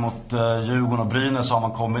segrarna mot Djurgården och Brynäs så har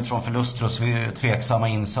man kommit från förluster och tveksamma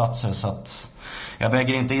insatser, så att jag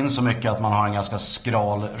väger inte in så mycket att man har en ganska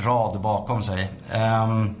skral rad bakom sig.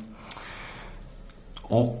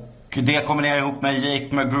 Och det kombinerar ihop med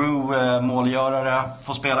Jake McGrew, målgörare,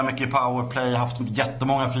 får spela mycket i powerplay, haft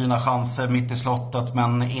jättemånga fina chanser mitt i slottet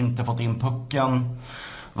men inte fått in pucken.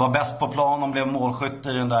 Var bäst på plan och blev målskytt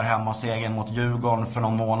i den där hemmasegern mot Djurgården för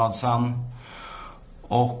någon månad sedan.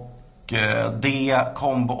 Och det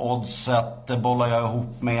kombo-oddset bollar jag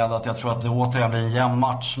ihop med att jag tror att det återigen blir en jämn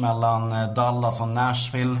match mellan Dallas och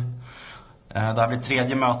Nashville. Det här blir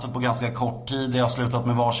tredje mötet på ganska kort tid. Det har slutat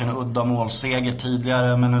med varsin udda målseger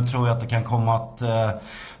tidigare, men nu tror jag att det kan komma att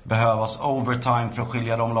behövas overtime för att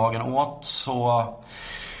skilja de lagen åt. Så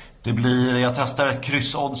det blir, jag testar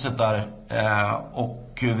kryssoddset där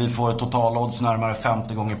och vi får ett totalodds närmare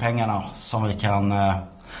 50 gånger pengarna som vi kan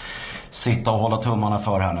sitta och hålla tummarna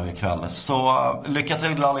för här nu ikväll. Så lycka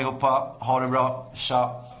till allihopa, ha det bra,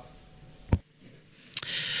 tja!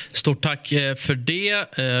 Stort tack för det.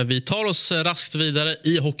 Vi tar oss raskt vidare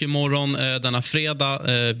i Hockeymorgon denna fredag.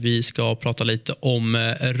 Vi ska prata lite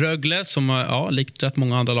om Rögle som likt rätt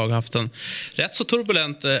många andra lag har haft en rätt så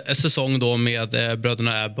turbulent säsong då med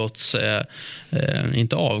bröderna Abbotts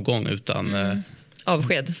inte avgång utan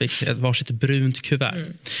avsked. Fick ett varsitt brunt kuvert.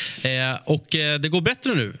 Och det går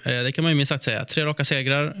bättre nu, det kan man ju minst sagt säga. 3 raka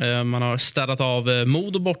segrar, man har städat av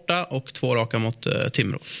Modo borta och 2 raka mot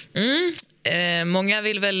Timrå. Många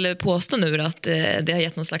vill väl påstå nu att det har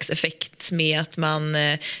gett någon slags effekt med att man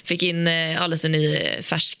fick in alldeles ny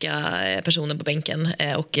färska personer på bänken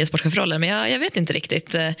och sportchefrollen, men jag vet inte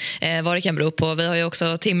riktigt vad det kan bero på. Vi har ju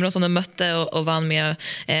också Timrå som de mötte och vann med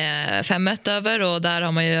 5-1 över, och där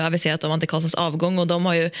har man ju aviserat om Mattias Karlssons avgång och de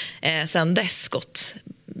har ju sedan dess gått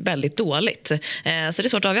väldigt dåligt. Så det är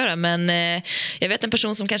svårt att avgöra, men jag vet en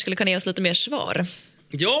person som kanske skulle kunna ge oss lite mer svar.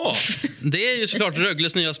 Ja, det är ju såklart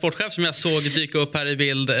Rögles nya sportchef som jag såg dyka upp här i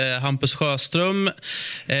bild, Hampus Sjöström.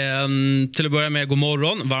 Till att börja med, god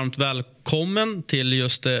morgon, varmt välkommen till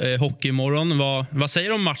just Hockeymorgon. Vad säger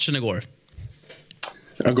du om matchen igår?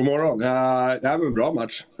 Ja, god morgon. Det här var en bra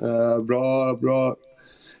match. Bra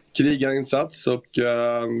krigarinsats och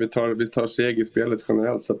vi tar steg i spelet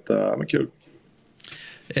generellt, så att det var kul.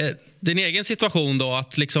 Din egen situation då,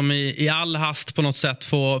 att liksom i all hast på något sätt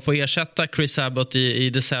få ersätta Chris Abbott i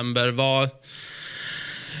december.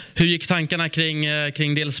 Hur gick tankarna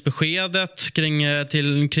kring dels beskedet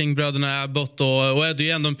kring bröderna Abbott och är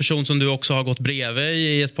du ändå en person som du också har gått bredvid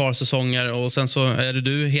i ett par säsonger, och sen så är det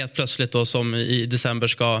du helt plötsligt då som i december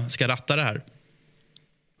ska ratta det här?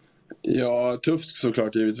 Ja, tufft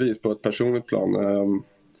såklart givetvis på ett personligt plan.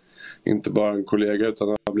 Inte bara en kollega utan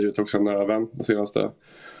har blivit också en nära vän de senaste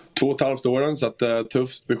 2,5 åren, så att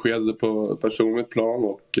tufft besked på ett personligt plan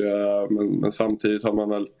och men samtidigt har man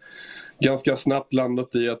väl ganska snabbt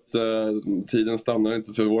landat i att tiden stannar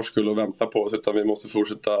inte för vår skull och vänta på oss, utan vi måste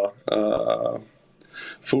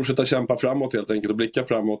fortsätta kämpa framåt helt enkelt och blicka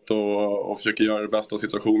framåt och försöka göra det bästa av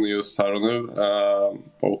situationen just här och nu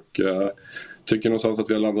tycker någonstans att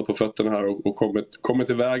vi har landat på fötterna här och kommit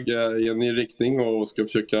iväg i en ny riktning och ska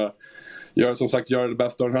försöka göra det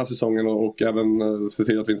bästa av den här säsongen och även se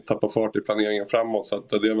till att vi inte tappar fart i planeringen framåt. Så att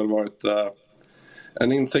det har väl varit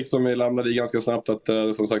en insikt som vi landade i ganska snabbt, att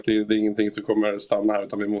som sagt det är ingenting som kommer stanna här,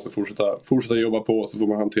 utan vi måste fortsätta jobba på, så får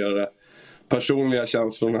man hantera det personliga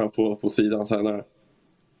känslorna här på sidan senare.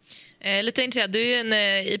 Lite intresserad, du är ju en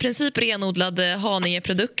i princip renodlad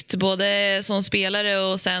Haninge-produkt, både som spelare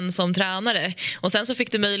och sen som tränare. Och sen så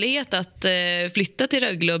fick du möjlighet att flytta till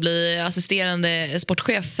Rögle och bli assisterande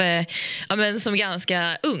sportchef men som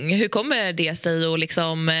ganska ung. Hur kommer det sig och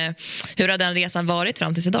liksom, hur har den resan varit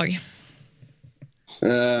fram tills idag?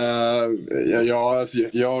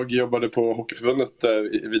 Jag jobbade på Hockeyförbundet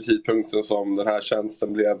vid tidpunkten som den här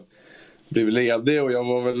tjänsten blev ledig, och jag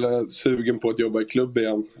var väl sugen på att jobba i klubb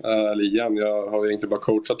igen. Jag har egentligen bara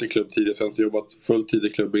coachat i klubb tidigare, så jag har inte jobbat fulltid i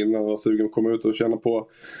klubb innan. Jag var sugen att komma ut och känna på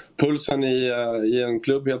pulsen i en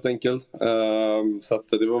klubb helt enkelt. Så att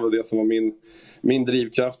det var väl det som var min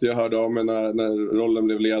drivkraft. Jag hörde av mig när rollen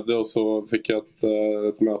blev ledig, och så fick jag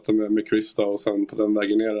ett möte med Chris och sen på den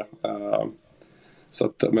vägen ner. Så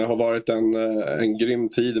att, men det har varit en grym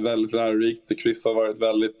tid, väldigt lärorikt. Chris har varit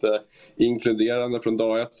väldigt inkluderande från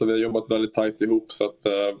dag 1, så vi har jobbat väldigt tajt ihop, så att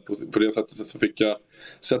på det sättet så fick jag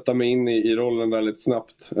sätta mig in i rollen väldigt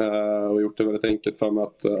snabbt och gjort det väldigt enkelt för mig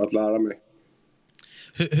att lära mig.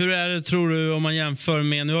 Hur är det, tror du, om man jämför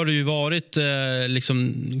med, nu har du ju varit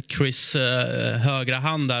liksom Chris högra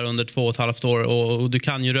hand där under 2,5 år och du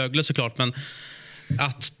kan ju Rögle såklart, men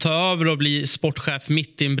att ta över och bli sportchef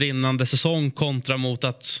mitt i en brinnande säsong kontra mot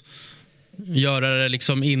att göra det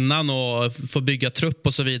liksom innan och få bygga trupp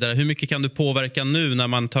och så vidare? Hur mycket kan du påverka nu när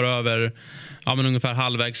man tar över ungefär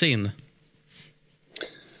halvvägs in?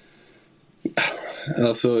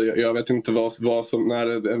 Alltså, jag vet inte vad som när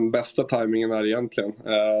den bästa tajmingen är egentligen.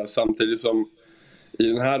 Samtidigt som i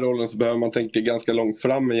den här rollen så behöver man tänka ganska långt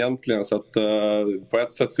fram egentligen. Så att på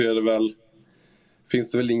ett sätt så är det väl,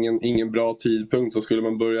 finns det väl ingen bra tidpunkt. Så skulle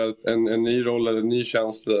man börja en ny roll eller en ny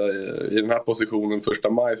tjänst i den här positionen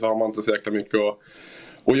 1 maj, så har man inte säkert mycket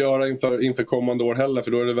att göra inför kommande år heller.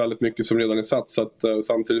 För då är det väldigt mycket som redan är satt. Så att,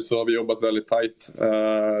 samtidigt så har vi jobbat väldigt tajt.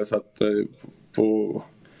 Så att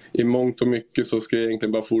i mångt och mycket så ska jag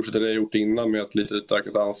egentligen bara fortsätta det jag gjort innan med ett litet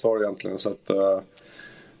ökat ansvar egentligen. Så att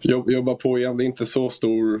jobba på igen. Det är inte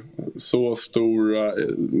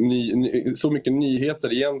så mycket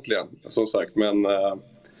nyheter egentligen, som sagt. Men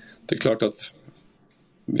det är klart att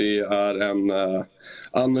det är en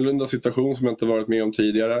annorlunda situation som jag inte varit med om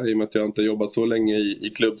tidigare, i och med att jag inte jobbat så länge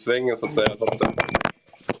i klubbsvängen, så att säga.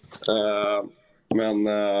 Men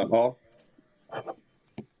ja,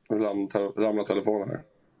 ramlar telefonen här.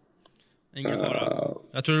 Ingen fara.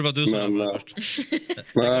 Jag tror det var du som ramlade först.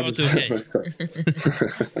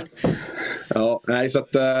 Ja, nej, så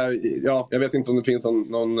att ja, jag vet inte om det finns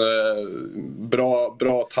någon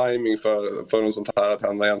bra timing för något sånt här att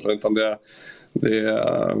hända egentligen, utan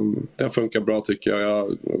det funkar bra, tycker jag. Jag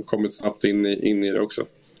har kommit snabbt in i det också.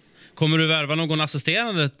 Kommer du värva någon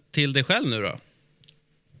assisterande till dig själv nu då?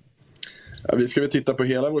 Ja, vi ska väl titta på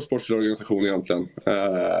hela vår sportsliga organisation egentligen.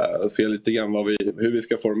 Se lite grann hur vi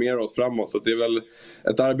ska formera oss framåt. Så det är väl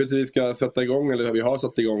ett arbete vi ska sätta igång, eller vi har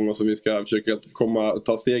satt igång, och som vi ska försöka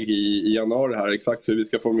ta steg i januari här. Exakt hur vi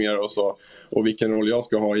ska formera oss och vilken roll jag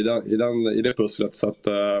ska ha i det pusslet. Så att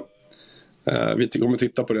vi kommer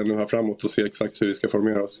titta på det nu här framåt och se exakt hur vi ska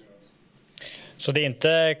formera oss. Så det är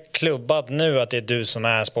inte klubbat nu att det är du som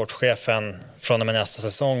är sportchefen från och med nästa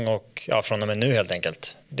säsong och från och med nu helt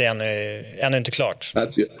enkelt? Det är ännu inte klart.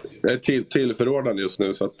 Jag är tillförordnad just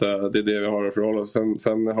nu, så att det är det vi har att förhålla oss.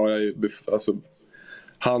 Sen har jag ju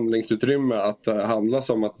handlingsutrymme att handla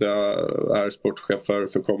som att jag är sportchef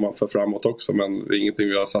för framåt också. Men det är ingenting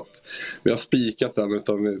vi har spikat än,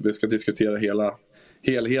 utan vi ska diskutera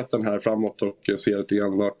helheten här framåt och se lite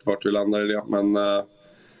grann vart vi landar i det. Men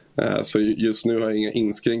så just nu har jag inga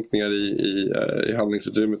inskränkningar i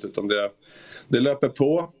handlingsutrymmet, utan det löper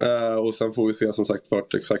på, och sen får vi se som sagt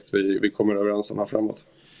vart exakt vi kommer överens om här framåt.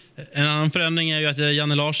 En annan förändring är ju att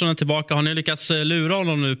Janne Larsson är tillbaka. Har ni lyckats lura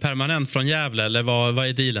honom nu permanent från Gävle, eller vad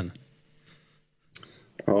är dealen?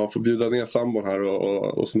 Ja, får bjuda ner sambon här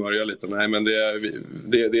och smörja lite. Nej, men det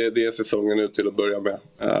är säsongen ut till att börja med.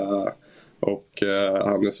 Och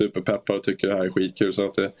han är superpeppad och tycker det här är skitkul. Så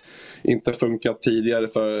att det inte funkat tidigare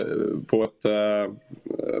på ett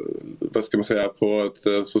vad ska man säga, på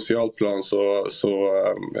ett socialt plan, så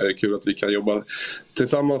är det kul att vi kan jobba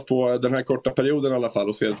tillsammans på den här korta perioden i alla fall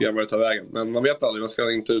och se lite grann vad det tar vägen. Men man vet aldrig, man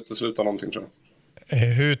ska inte utesluta någonting, tror jag.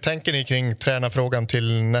 Hur tänker ni kring tränarfrågan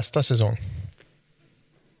till nästa säsong?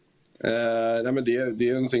 Nej, men det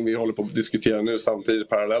är någonting vi håller på att diskutera nu samtidigt,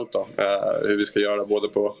 parallellt då. Hur vi ska göra både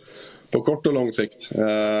på kort och lång sikt.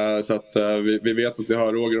 Så att vi vet att vi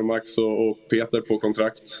har Roger och Max och Peter på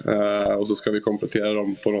kontrakt. Och så ska vi komplettera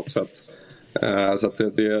dem på något sätt. Så att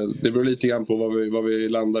det beror lite grann på vad vi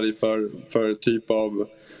landar i för typ av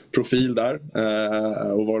profil där.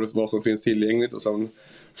 Och vad som finns tillgängligt. Och sen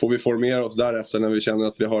får vi formera oss därefter när vi känner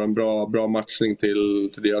att vi har en bra matchning till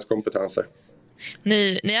deras kompetenser.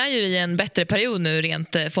 Ni är ju i en bättre period nu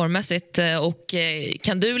rent formmässigt, och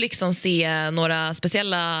kan du liksom se några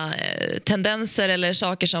speciella tendenser eller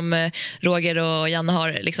saker som Roger och Janne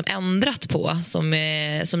har liksom ändrat på som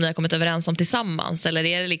ni har kommit överens om tillsammans, eller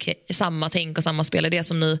är det samma tänk och samma spel, är det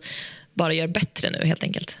som ni bara gör bättre nu helt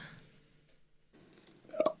enkelt?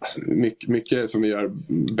 Mycket som vi gör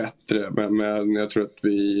bättre, men jag tror att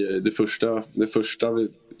det första vi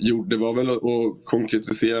gjorde var väl att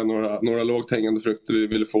konkretisera några lågt hängande frukter vi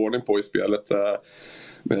ville få ordning på i spelet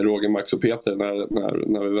med Roger, Max och Peter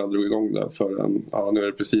när vi väl drog igång där nu är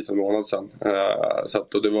det precis en månad sedan.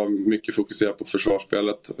 Och det var mycket fokuserat på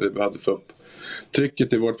försvarsspelet. Vi hade fått upp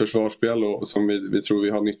trycket i vårt försvarsspel, och som vi tror vi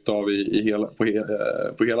har nytta av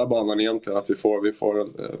på hela banan egentligen, att vi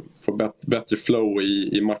får bättre flow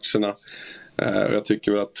i matcherna. Jag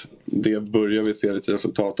tycker väl att det börjar vi se lite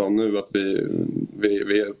resultat av nu, att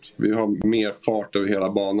vi har mer fart över hela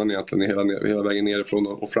banan egentligen, hela vägen nerifrån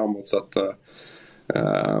och framåt. Så att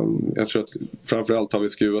jag tror att framförallt har vi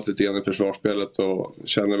skruvat lite grann i försvarsspelet och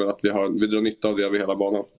känner väl att vi drar nytta av det över hela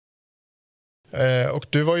banan. Och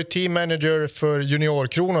du var ju teammanager för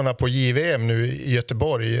juniorkronorna på JVM nu i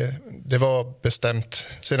Göteborg. Det var bestämt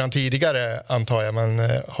sedan tidigare, antar jag, men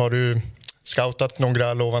har du scoutat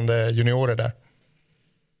några lovande juniorer där?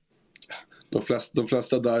 De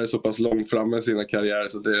flesta där är så pass långt framme i sina karriärer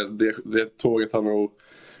så det tåget har nog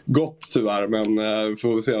gått tyvärr, men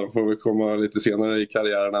får vi se, de får vi komma lite senare i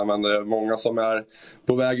karriärerna, men det är många som är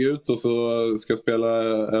på väg ut och så ska spela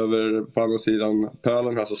över på andra sidan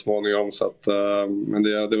pölen här så småningom, så att, men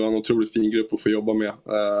det var en otroligt fin grupp att få jobba med,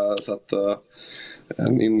 så att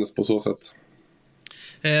en innes på så sätt.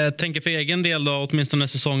 Tänker för egen del då, åtminstone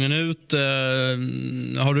säsongen ut,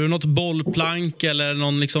 har du något bollplank eller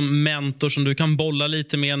någon liksom mentor som du kan bolla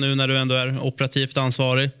lite med nu när du ändå är operativt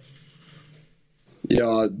ansvarig?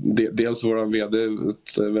 Ja, dels vår vd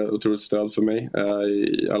ett otroligt stöd för mig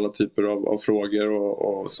i alla typer av frågor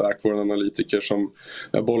och säkert vår analytiker som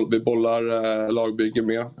vi bollar lagbygge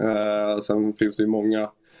med. Sen finns det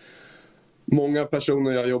många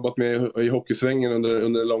personer jag har jobbat med i hockeysvängen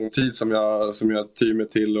under lång tid som jag tyr mig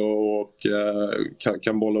till och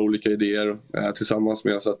kan bolla olika idéer tillsammans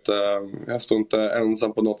med, så att jag står inte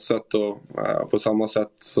ensam på något sätt, och på samma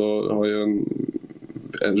sätt så har jag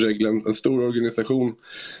en stor organisation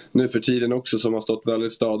nu för tiden också som har stått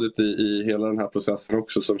väldigt stadigt i hela den här processen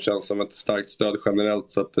också, som känns som ett starkt stöd generellt,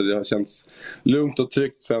 så att det har känts lugnt och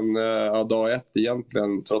tryggt sen dag ett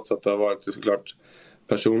egentligen, trots att det har varit såklart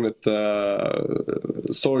personligt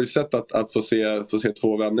sorgset att få se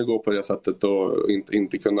två vänner gå på det sättet och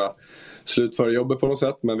inte kunna slutföra jobbet på något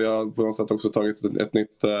sätt, men vi har på något sätt också tagit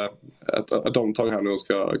ett omtag här nu och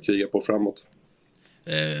ska kriga på framåt.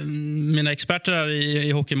 Mina experter här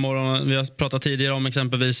i Hockeymorgon, vi har pratat tidigare om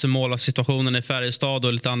exempelvis målvaktssituationen i Färjestad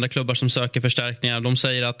och lite andra klubbar som söker förstärkningar. De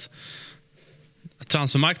säger att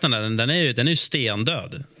transfermarknaden den är ju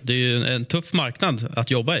stendöd. Det är ju en tuff marknad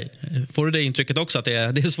att jobba i. Får du det intrycket också att det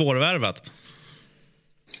är svårvärvat?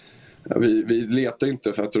 Ja, vi letar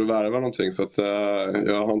inte för att värva någonting, så att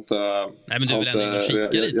jag har inte. Nej, men du vill ändå kika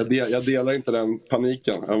lite. Jag delar inte den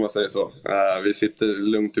paniken, om man säger så. Vi sitter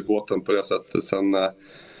lugnt i båten på det sättet.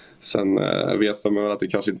 Sen vet man väl att det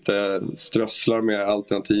kanske inte strösslar med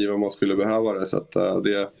alternativ om man skulle behöva det, så att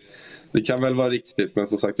det kan väl vara riktigt, men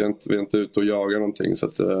som sagt vi är inte ute och jagar någonting, så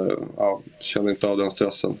att känner inte av den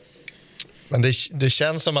stressen. Men det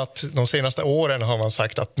känns som att de senaste åren har man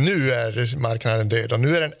sagt att nu är marknaden död och nu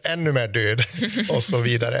är den ännu mer död och så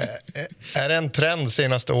vidare. Är det en trend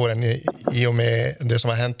senaste åren i och med det som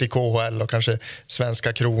har hänt i KHL och kanske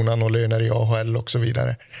svenska kronan och löner i AHL och så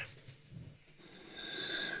vidare?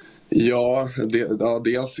 Ja,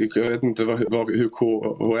 dels, jag vet inte hur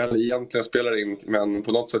KHL egentligen spelar in, men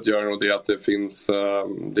på något sätt gör det nog det att det finns,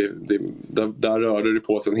 där rör det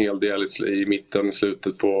på sig en hel del i mitten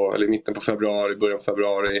på februari, början av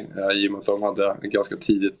februari, i och med att de hade en ganska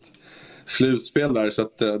tidigt slutspel där, så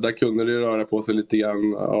att där kunde det röra på sig lite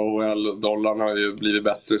grann. AHL-dollarn har ju blivit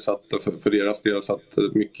bättre, så att för deras del, så att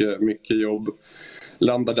mycket jobb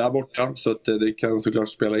landar där borta, så att det kan såklart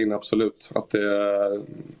spela in, absolut, att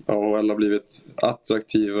AHL har blivit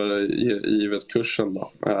attraktivare givet kursen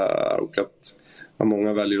då, och att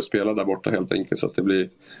många väljer att spela där borta helt enkelt, så att det blir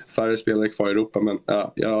färre spelare kvar i Europa, men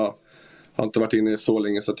jag har inte varit inne så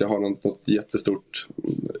länge så att jag har något jättestort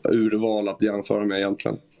urval att jämföra med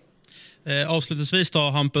egentligen. Avslutningsvis då,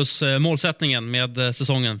 Hampus, målsättningen med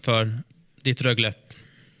säsongen för ditt Rögle?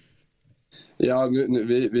 Ja,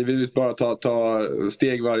 vi vill bara ta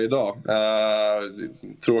steg varje dag.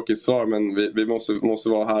 Tråkigt svar, men vi måste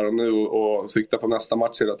vara här och nu och sikta på nästa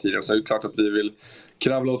match hela tiden. Så är det klart att vi vill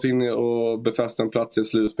kravla oss in och befästa en plats i ett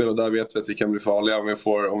slutspel, och där vet vi att vi kan bli farliga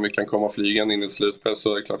om vi kan komma flygen in i ett slutspel.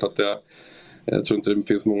 Så är det klart att jag tror inte det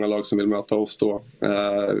finns många lag som vill möta oss då.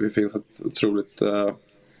 Det finns ett otroligt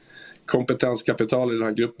kompetenskapital i den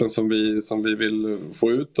här gruppen som vi vill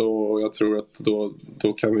få ut, och jag tror att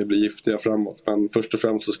då kan vi bli giftiga framåt. Men först och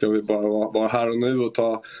främst så ska vi bara vara här och nu och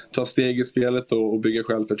ta steg i spelet och bygga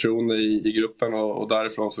självförtroende i gruppen, och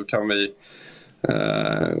därifrån så kan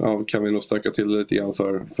vi nog stöka till lite grann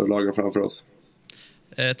för lagen framför oss.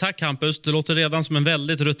 Tack Hampus, du låter redan som en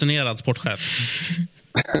väldigt rutinerad sportchef.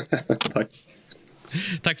 Tack.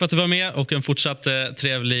 Tack för att du var med, och en fortsatt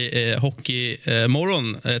trevlig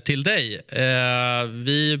hockeymorgon till dig.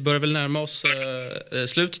 Vi börjar väl närma oss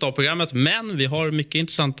slutet av programmet, men vi har mycket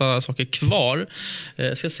intressanta saker kvar.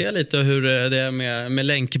 Jag ska se lite hur det är med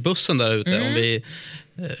länkbussen där ute. Om vi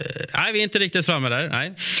är inte riktigt framme där.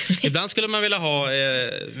 Nej. Ibland skulle man vilja ha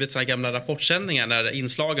såna gamla rapportsändningar när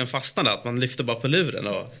inslagen fastnade, att man lyfter bara på luren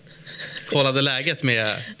och kollade läget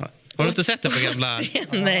med Har du inte sett det på gamla?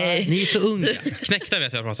 Nej. Ni är för unga. Knäckta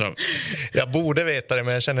vet jag pratar om. Jag borde veta det,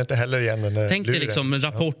 men jag känner inte heller igen den. Tänk dig liksom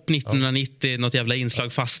rapport 1990, något jävla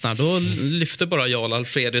inslag fastnar. Då lyfter bara Johan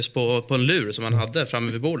Fredriksson på en lur som han hade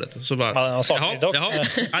framme vid bordet. Så bara, jaha.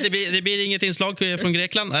 Ja, det blir inget inslag från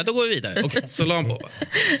Grekland. Nej, då går vi vidare. Och så la han på.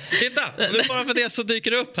 Titta, nu bara för det så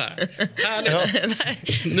dyker det upp här.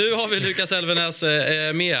 Härligt. Nu har vi Lucas Elvenes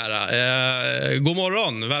med här. God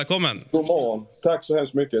morgon, välkommen. God morgon, tack så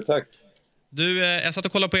hemskt mycket, tack. Du, jag satt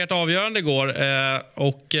och kollade på ert avgörande igår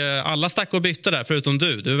och alla stack och bytte där förutom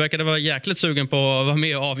du. Du verkade vara jäkligt sugen på att vara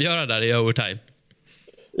med och avgöra där i overtime.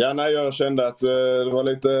 Ja, nej, jag kände att det var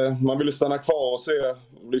lite, man ville stanna kvar och se.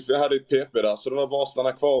 Vi hade ett PP där, så det var bara att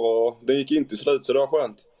stanna kvar och det gick inte i slut, så det var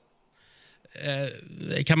skönt.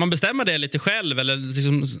 Kan man bestämma det lite själv eller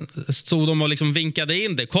liksom, stod de och liksom vinkade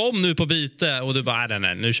in det? Kom nu på byte och du bara,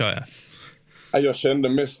 nej, nu kör jag. Jag kände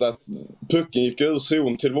mest att pucken gick ur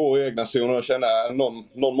zon till vår egna zon och jag kände att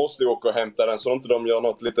någon måste åka och hämta den så inte de gör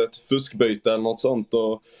något litet fuskbyte eller något sånt.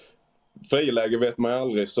 Och friläge vet man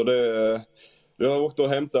aldrig, så jag åkte och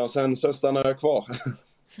hämtade den, sen stannade jag kvar.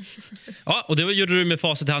 Ja, och det gjorde du med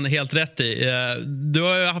facit han helt rätt i. Du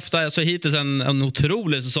har ju haft alltså, hittills en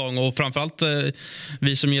otrolig säsong och framförallt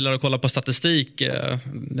vi som gillar att kolla på statistik,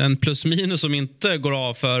 en plus minus som inte går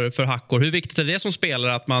av för hackor. Hur viktigt är det som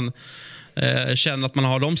spelare att man känner att man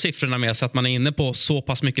har de siffrorna med sig, att man är inne på så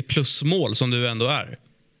pass mycket plusmål som du ändå är?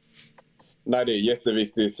 Nej, det är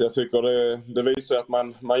jätteviktigt. Jag tycker det visar att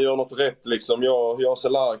man gör något rätt. Liksom. Jag och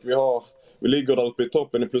Celark, vi ligger där uppe i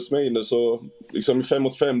toppen i plus minus och liksom i 5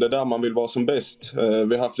 mot 5 det är där man vill vara som bäst.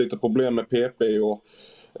 Vi har haft lite problem med PP och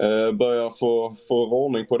börjar få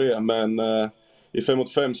ordning på det, men i 5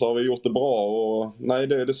 mot 5 så har vi gjort det bra och nej,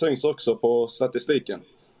 det syns också på statistiken.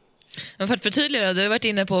 Men för att förtydliga, du har varit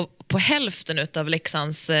inne på hälften av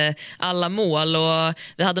Leksands alla mål och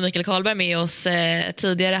vi hade Mikael Karlberg med oss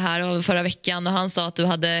tidigare här förra veckan och han sa att du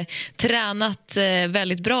hade tränat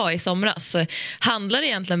väldigt bra i somras. Handlar det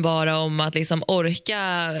egentligen bara om att liksom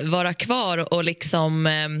orka vara kvar och liksom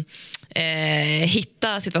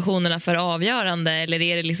hitta situationerna för avgörande, eller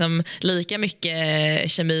är det liksom lika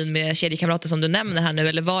mycket kemin med kedjekamrater som du nämner här nu,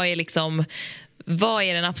 eller vad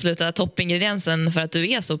är den absoluta toppingrediensen för att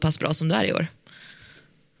du är så pass bra som du är i år?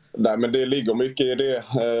 Nej, men det ligger mycket i det.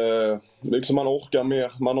 Liksom man orkar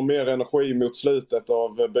mer, man har mer energi mot slutet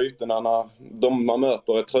av bytena när de man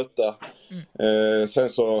möter är trötta. Sen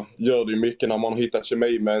så gör det ju mycket när man har hittat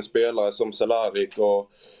kemi med en spelare som Celark och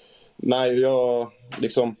nej, jag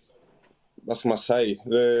liksom, vad ska man säga?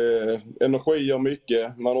 Energi gör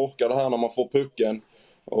mycket, man orkar det här när man får pucken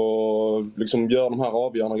och liksom gör de här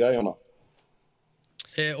avgörande grejerna.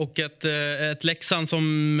 Och ett Leksand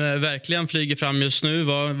som verkligen flyger fram just nu.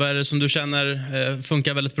 Vad är det som du känner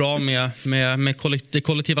funkar väldigt bra med det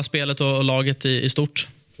kollektiva spelet och laget i stort?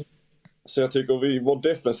 Så jag tycker vår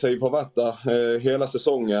defensiv har varit där hela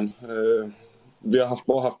säsongen. Vi har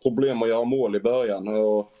bara haft problem att göra mål i början.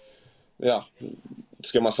 Och, ja,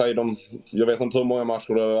 ska man säga jag vet inte hur många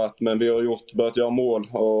matcher det har varit, men vi har börjat göra mål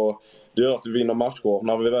och det gör att vi vinner matcher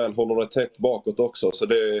när vi väl håller det tätt bakåt också. Så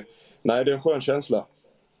det är en skön känsla.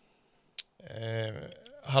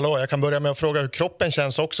 Hallå, jag kan börja med att fråga hur kroppen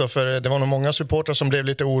känns också, för det var nog många supportrar som blev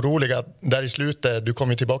lite oroliga där i slutet. Du kom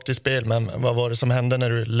ju tillbaka till spel, men vad var det som hände när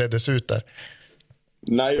du leddes ut där?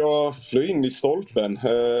 Nej, jag flög in i stolpen.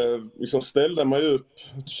 Liksom ställde mig upp.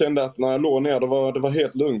 Kände att när jag låg ner, det var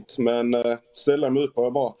helt lugnt. Men ställde mig upp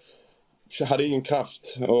och jag hade ingen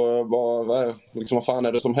kraft. Och jag bara, vad fan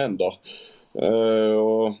är det som händer?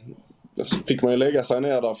 Och fick man ju lägga sig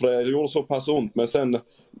ner där, för det gjorde så pass ont. Men sen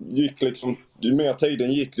gick liksom, ju mer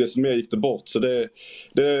tiden gick, desto mer gick det bort. Så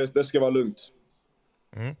det ska vara lugnt.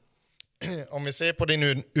 Mm. Om vi ser på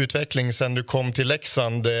din utveckling sen du kom till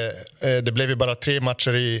Leksand, det blev ju bara 3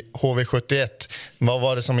 matcher i HV71. Vad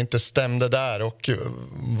var det som inte stämde där och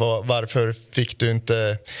varför fick du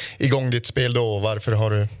inte igång ditt spel då och varför har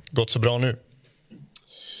du gått så bra nu?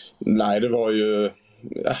 Nej, det var ju,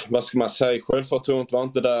 vad ska man säga, självförtroendet var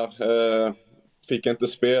inte där. Fick inte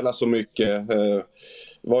spela så mycket.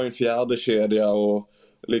 Var en fjärde kedja och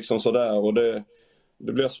liksom sådär, och det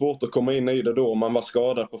blev svårt att komma in i det då. Man var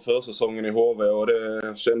skadad på försäsongen i HV och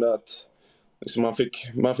det kände att liksom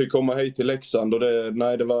man fick komma hit till Leksand och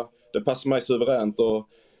det passade mig suveränt. Och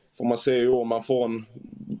får man se i år, man får en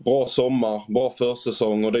bra sommar, bra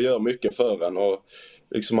försäsong och det gör mycket för en och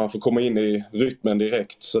liksom man får komma in i rytmen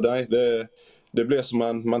direkt. Så det blev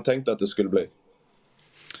som man tänkte att det skulle bli.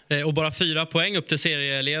 Och bara 4 poäng upp till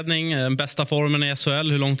serieledning, bästa formen i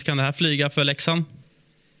SHL. Hur långt kan det här flyga för Leksand?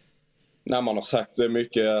 När man har sagt det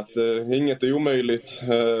mycket att inget är omöjligt.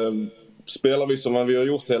 spelar vi som vi har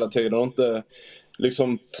gjort hela tiden och inte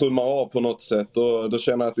liksom trummar av på något sätt, och då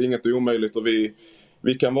känner jag att inget är omöjligt och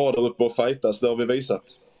vi kan vara där uppe och fightas, det har vi visat.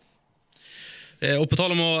 Och på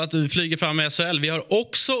tal om att du flyger fram i SHL, vi har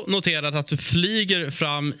också noterat att du flyger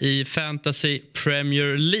fram i Fantasy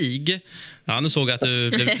Premier League. Ja, nu såg jag att du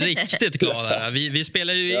blev riktigt glad där. Vi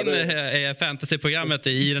spelar ju in fantasyprogrammet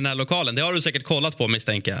i den här lokalen. Det har du säkert kollat på,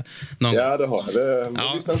 misstänker jag. Ja, det har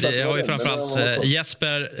jag. Jag har ju framförallt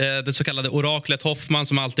Jesper, det så kallade oraklet Hoffman,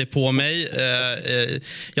 som alltid är på mig.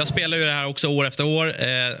 Jag spelar ju det här också år efter år.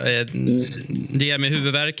 Det är med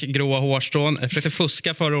huvudvärk, gråa hårstrån. Jag försökte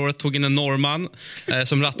fuska förra året, tog in en norrman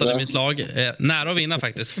som rattade mitt lag. Nära att vinna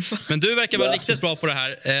faktiskt. Men du verkar vara riktigt bra på det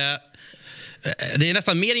här. Det är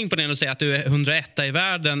nästan mer imponerande att säga att du är 101 i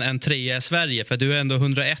världen än 3 i Sverige, för du är ändå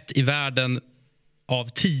 101 i världen av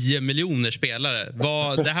 10 miljoner spelare.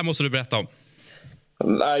 Det här måste du berätta om.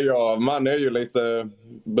 Nej, man är ju lite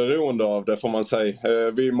beroende av det, får man säga.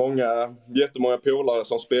 Vi är jättemånga polare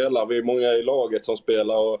som spelar, vi är många i laget som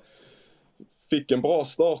spelar och fick en bra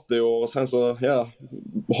start i år, och sen så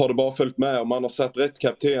har det bara följt med och man har satt rätt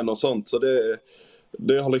kapten och sånt, så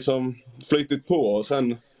det har liksom flyttit på, och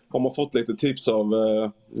sen har man fått lite tips av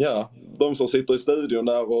de som sitter i studion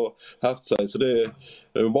där och haft sig, så det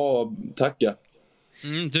är bara att tacka.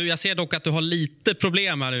 Du, jag ser dock att du har lite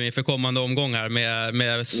problem här nu inför kommande omgångar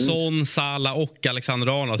med Son, Salah och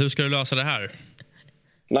Alexander Arnold. Hur ska du lösa det här?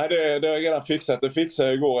 Nej, det har jag redan fixat. Det fixade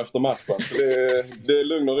jag igår efter matchen. Så det är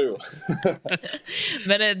lugn och ro.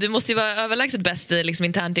 Men du måste ju vara överlägset bäst liksom,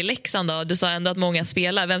 internt i Leksand då. Du sa ändå att många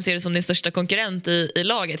spelar. Vem ser du som din största konkurrent i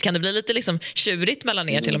laget? Kan det bli lite liksom tjurigt mellan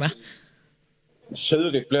er till och med?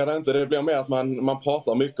 Tjurigt blir det inte. Det blir mer att man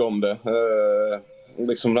pratar mycket om det.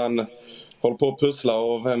 Liksom man håller på att pussla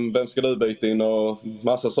och vem ska du byta in och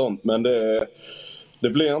massa sånt. Men det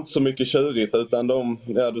blir inte så mycket tjurigt, utan det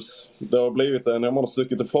har blivit man har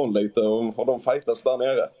stuckit ifrån lite och de fightas där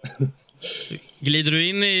nere. Glider du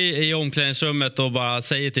in i omklädningsrummet och bara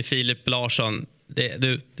säger till Filip Larsson, det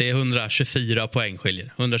är 124 poäng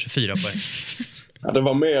skiljer. 124 poäng. Ja, det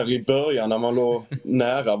var mer i början när man låg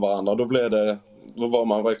nära varandra. Då var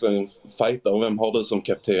man verkligen fighter, och vem har du som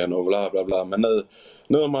kapten och bla bla bla. Men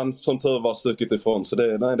nu har man som tur var stuckit ifrån, så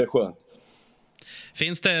det är skönt.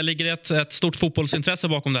 Ligger det ett stort fotbollsintresse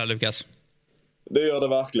bakom det här, Lucas? Det gör det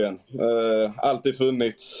verkligen. Alltid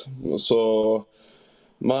funnits. Så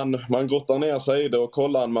man grottar ner sig i det och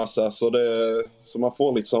kollar en massa, så man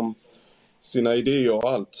får liksom sina idéer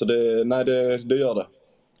och allt. Så det gör det.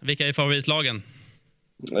 Vilka är favoritlagen?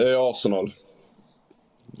 Arsenal.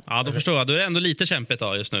 Ja, då förstår jag. Du är ändå lite kämpigt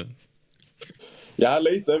då just nu. Ja,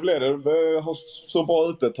 lite blev det. Jag har så bra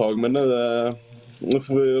ut ett tag, men nu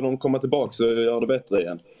får de komma tillbaka och göra det bättre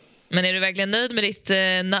igen. Men är du verkligen nöjd med ditt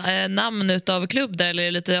namn utav klubb där, eller är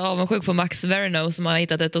du lite avundsjuk på Max Verno som har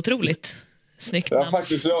hittat ett otroligt snyggt namn? Ja,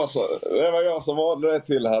 faktiskt det var jag som valde det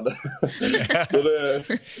till här.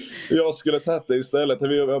 Jag skulle tagit det istället.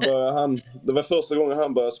 Det var första gången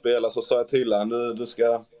han började spela, så sa jag till han,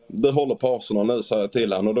 du håller på Arsenal nu, sa jag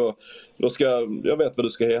till han, och då ska jag vet vad du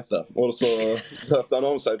ska heta, och så höfte han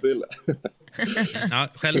om sig till det. Ja,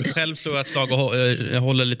 själv slår jag ett slag och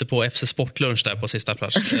håller lite på FC Sportlunch där på sista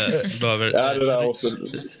plats. Ja, det där också.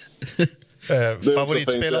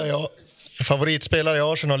 Favoritspelare i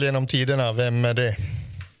Arsenal genom tiderna, vem är det?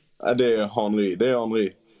 Ja, det är Henry.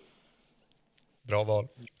 Bra val.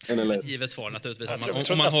 Ett givet svar naturligtvis.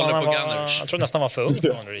 Om man håller på Gunners. Jag tror nästan var för ung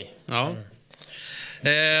för Henry. Ja.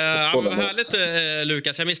 Vad härligt,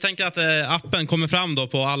 Lucas. Jag misstänker att appen kommer fram då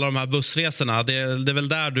på alla de här bussresorna. Det är väl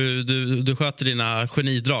där du sköter dina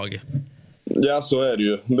genidrag? Ja, så är det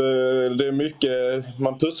ju. Det är mycket,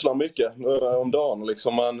 man pusslar mycket om dagen.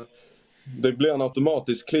 Liksom det blir en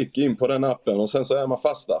automatisk klick in på den appen och sen så är man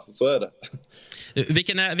fast där. Så är det.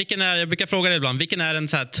 Vilken är, jag brukar fråga dig ibland, vilken är den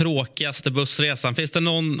så här tråkigaste bussresan? Finns det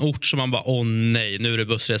någon ort som man bara, nej, nu är det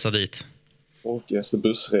bussresa dit? Tråkigaste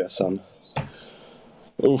bussresan?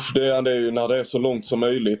 Det är ju när det är så långt som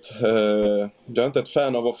möjligt. Jag är inte ett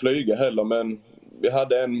fan av att flyga heller, men vi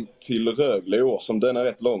hade en till Rögle i år som den är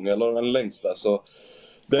rätt lång, eller den längsta, så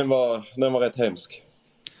den var rätt hemsk.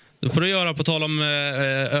 Då får du göra, på tal om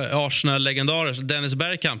Arsenal-legendarer, Dennis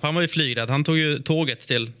Bergkamp, han var ju flygrädd. Han tog ju tåget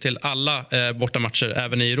till alla bortamatcher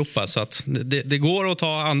även i Europa, så att det går att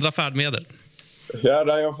ta andra färdmedel.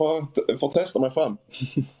 Ja, jag får testa mig fram.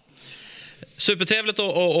 Supertrevligt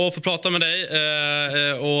att få prata med dig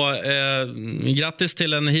och grattis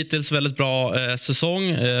till en hittills väldigt bra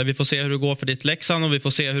säsong. Vi får se hur det går för ditt Leksand och vi får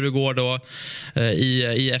se hur det går då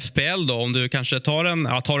i FPL då. Om du kanske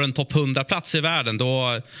tar en topp 100-plats i världen,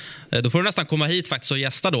 då får du nästan komma hit faktiskt och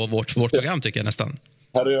gästa då vårt program, tycker jag nästan.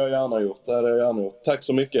 Det hade jag gärna gjort. Tack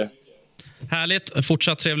så mycket. Härligt,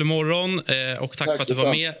 fortsatt trevlig morgon och tack för att du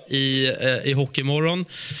var med i Hockeymorgon.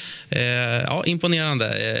 Ja, imponerande.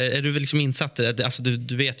 Är du liksom insatt? Alltså,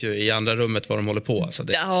 du vet ju i andra rummet vad de håller på. Alltså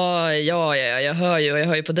det... Ja, jag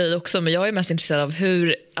hör ju på dig också, men jag är mest intresserad av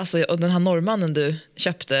hur, alltså, och den här norrmannen du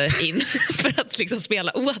köpte in för att liksom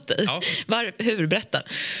spela åt dig. Ja. Hur? Berätta.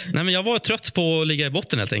 Nej, men jag var trött på att ligga i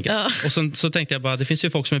botten helt enkelt. Ja. Och så tänkte jag bara, det finns ju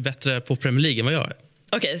folk som är bättre på Premier League än vad jag är.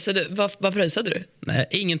 Okej, så vad pröjsade du? Nej,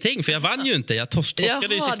 ingenting, för jag vann ju inte. Jag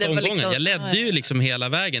torskade ju sista omgången. Liksom, jag ledde ju liksom hela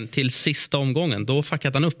vägen till sista omgången. Då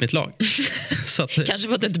fuckade han upp mitt lag. Så att, kanske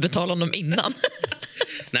för att du inte betalade honom innan.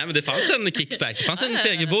 Nej, men det fanns en kickback. Det fanns en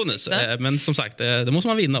segerbonus. Men som sagt, det måste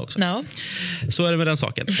man vinna också. No. Så är det med den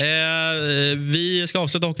saken. Vi ska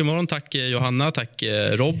avsluta Hockeymorgon. Tack Johanna, tack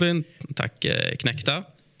Robin, tack Knäckta.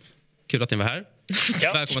 Kul att ni var här.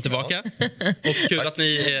 Ja. Välkomna tillbaka. Och kul att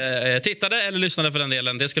ni tittade eller lyssnade för den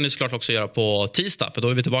delen. Det ska ni såklart också göra på tisdag, för då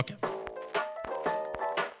är vi tillbaka.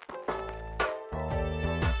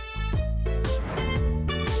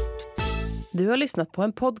 Du har lyssnat på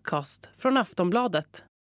en podcast från Aftonbladet.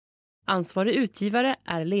 Ansvarig utgivare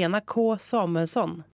är Lena K. Samuelsson.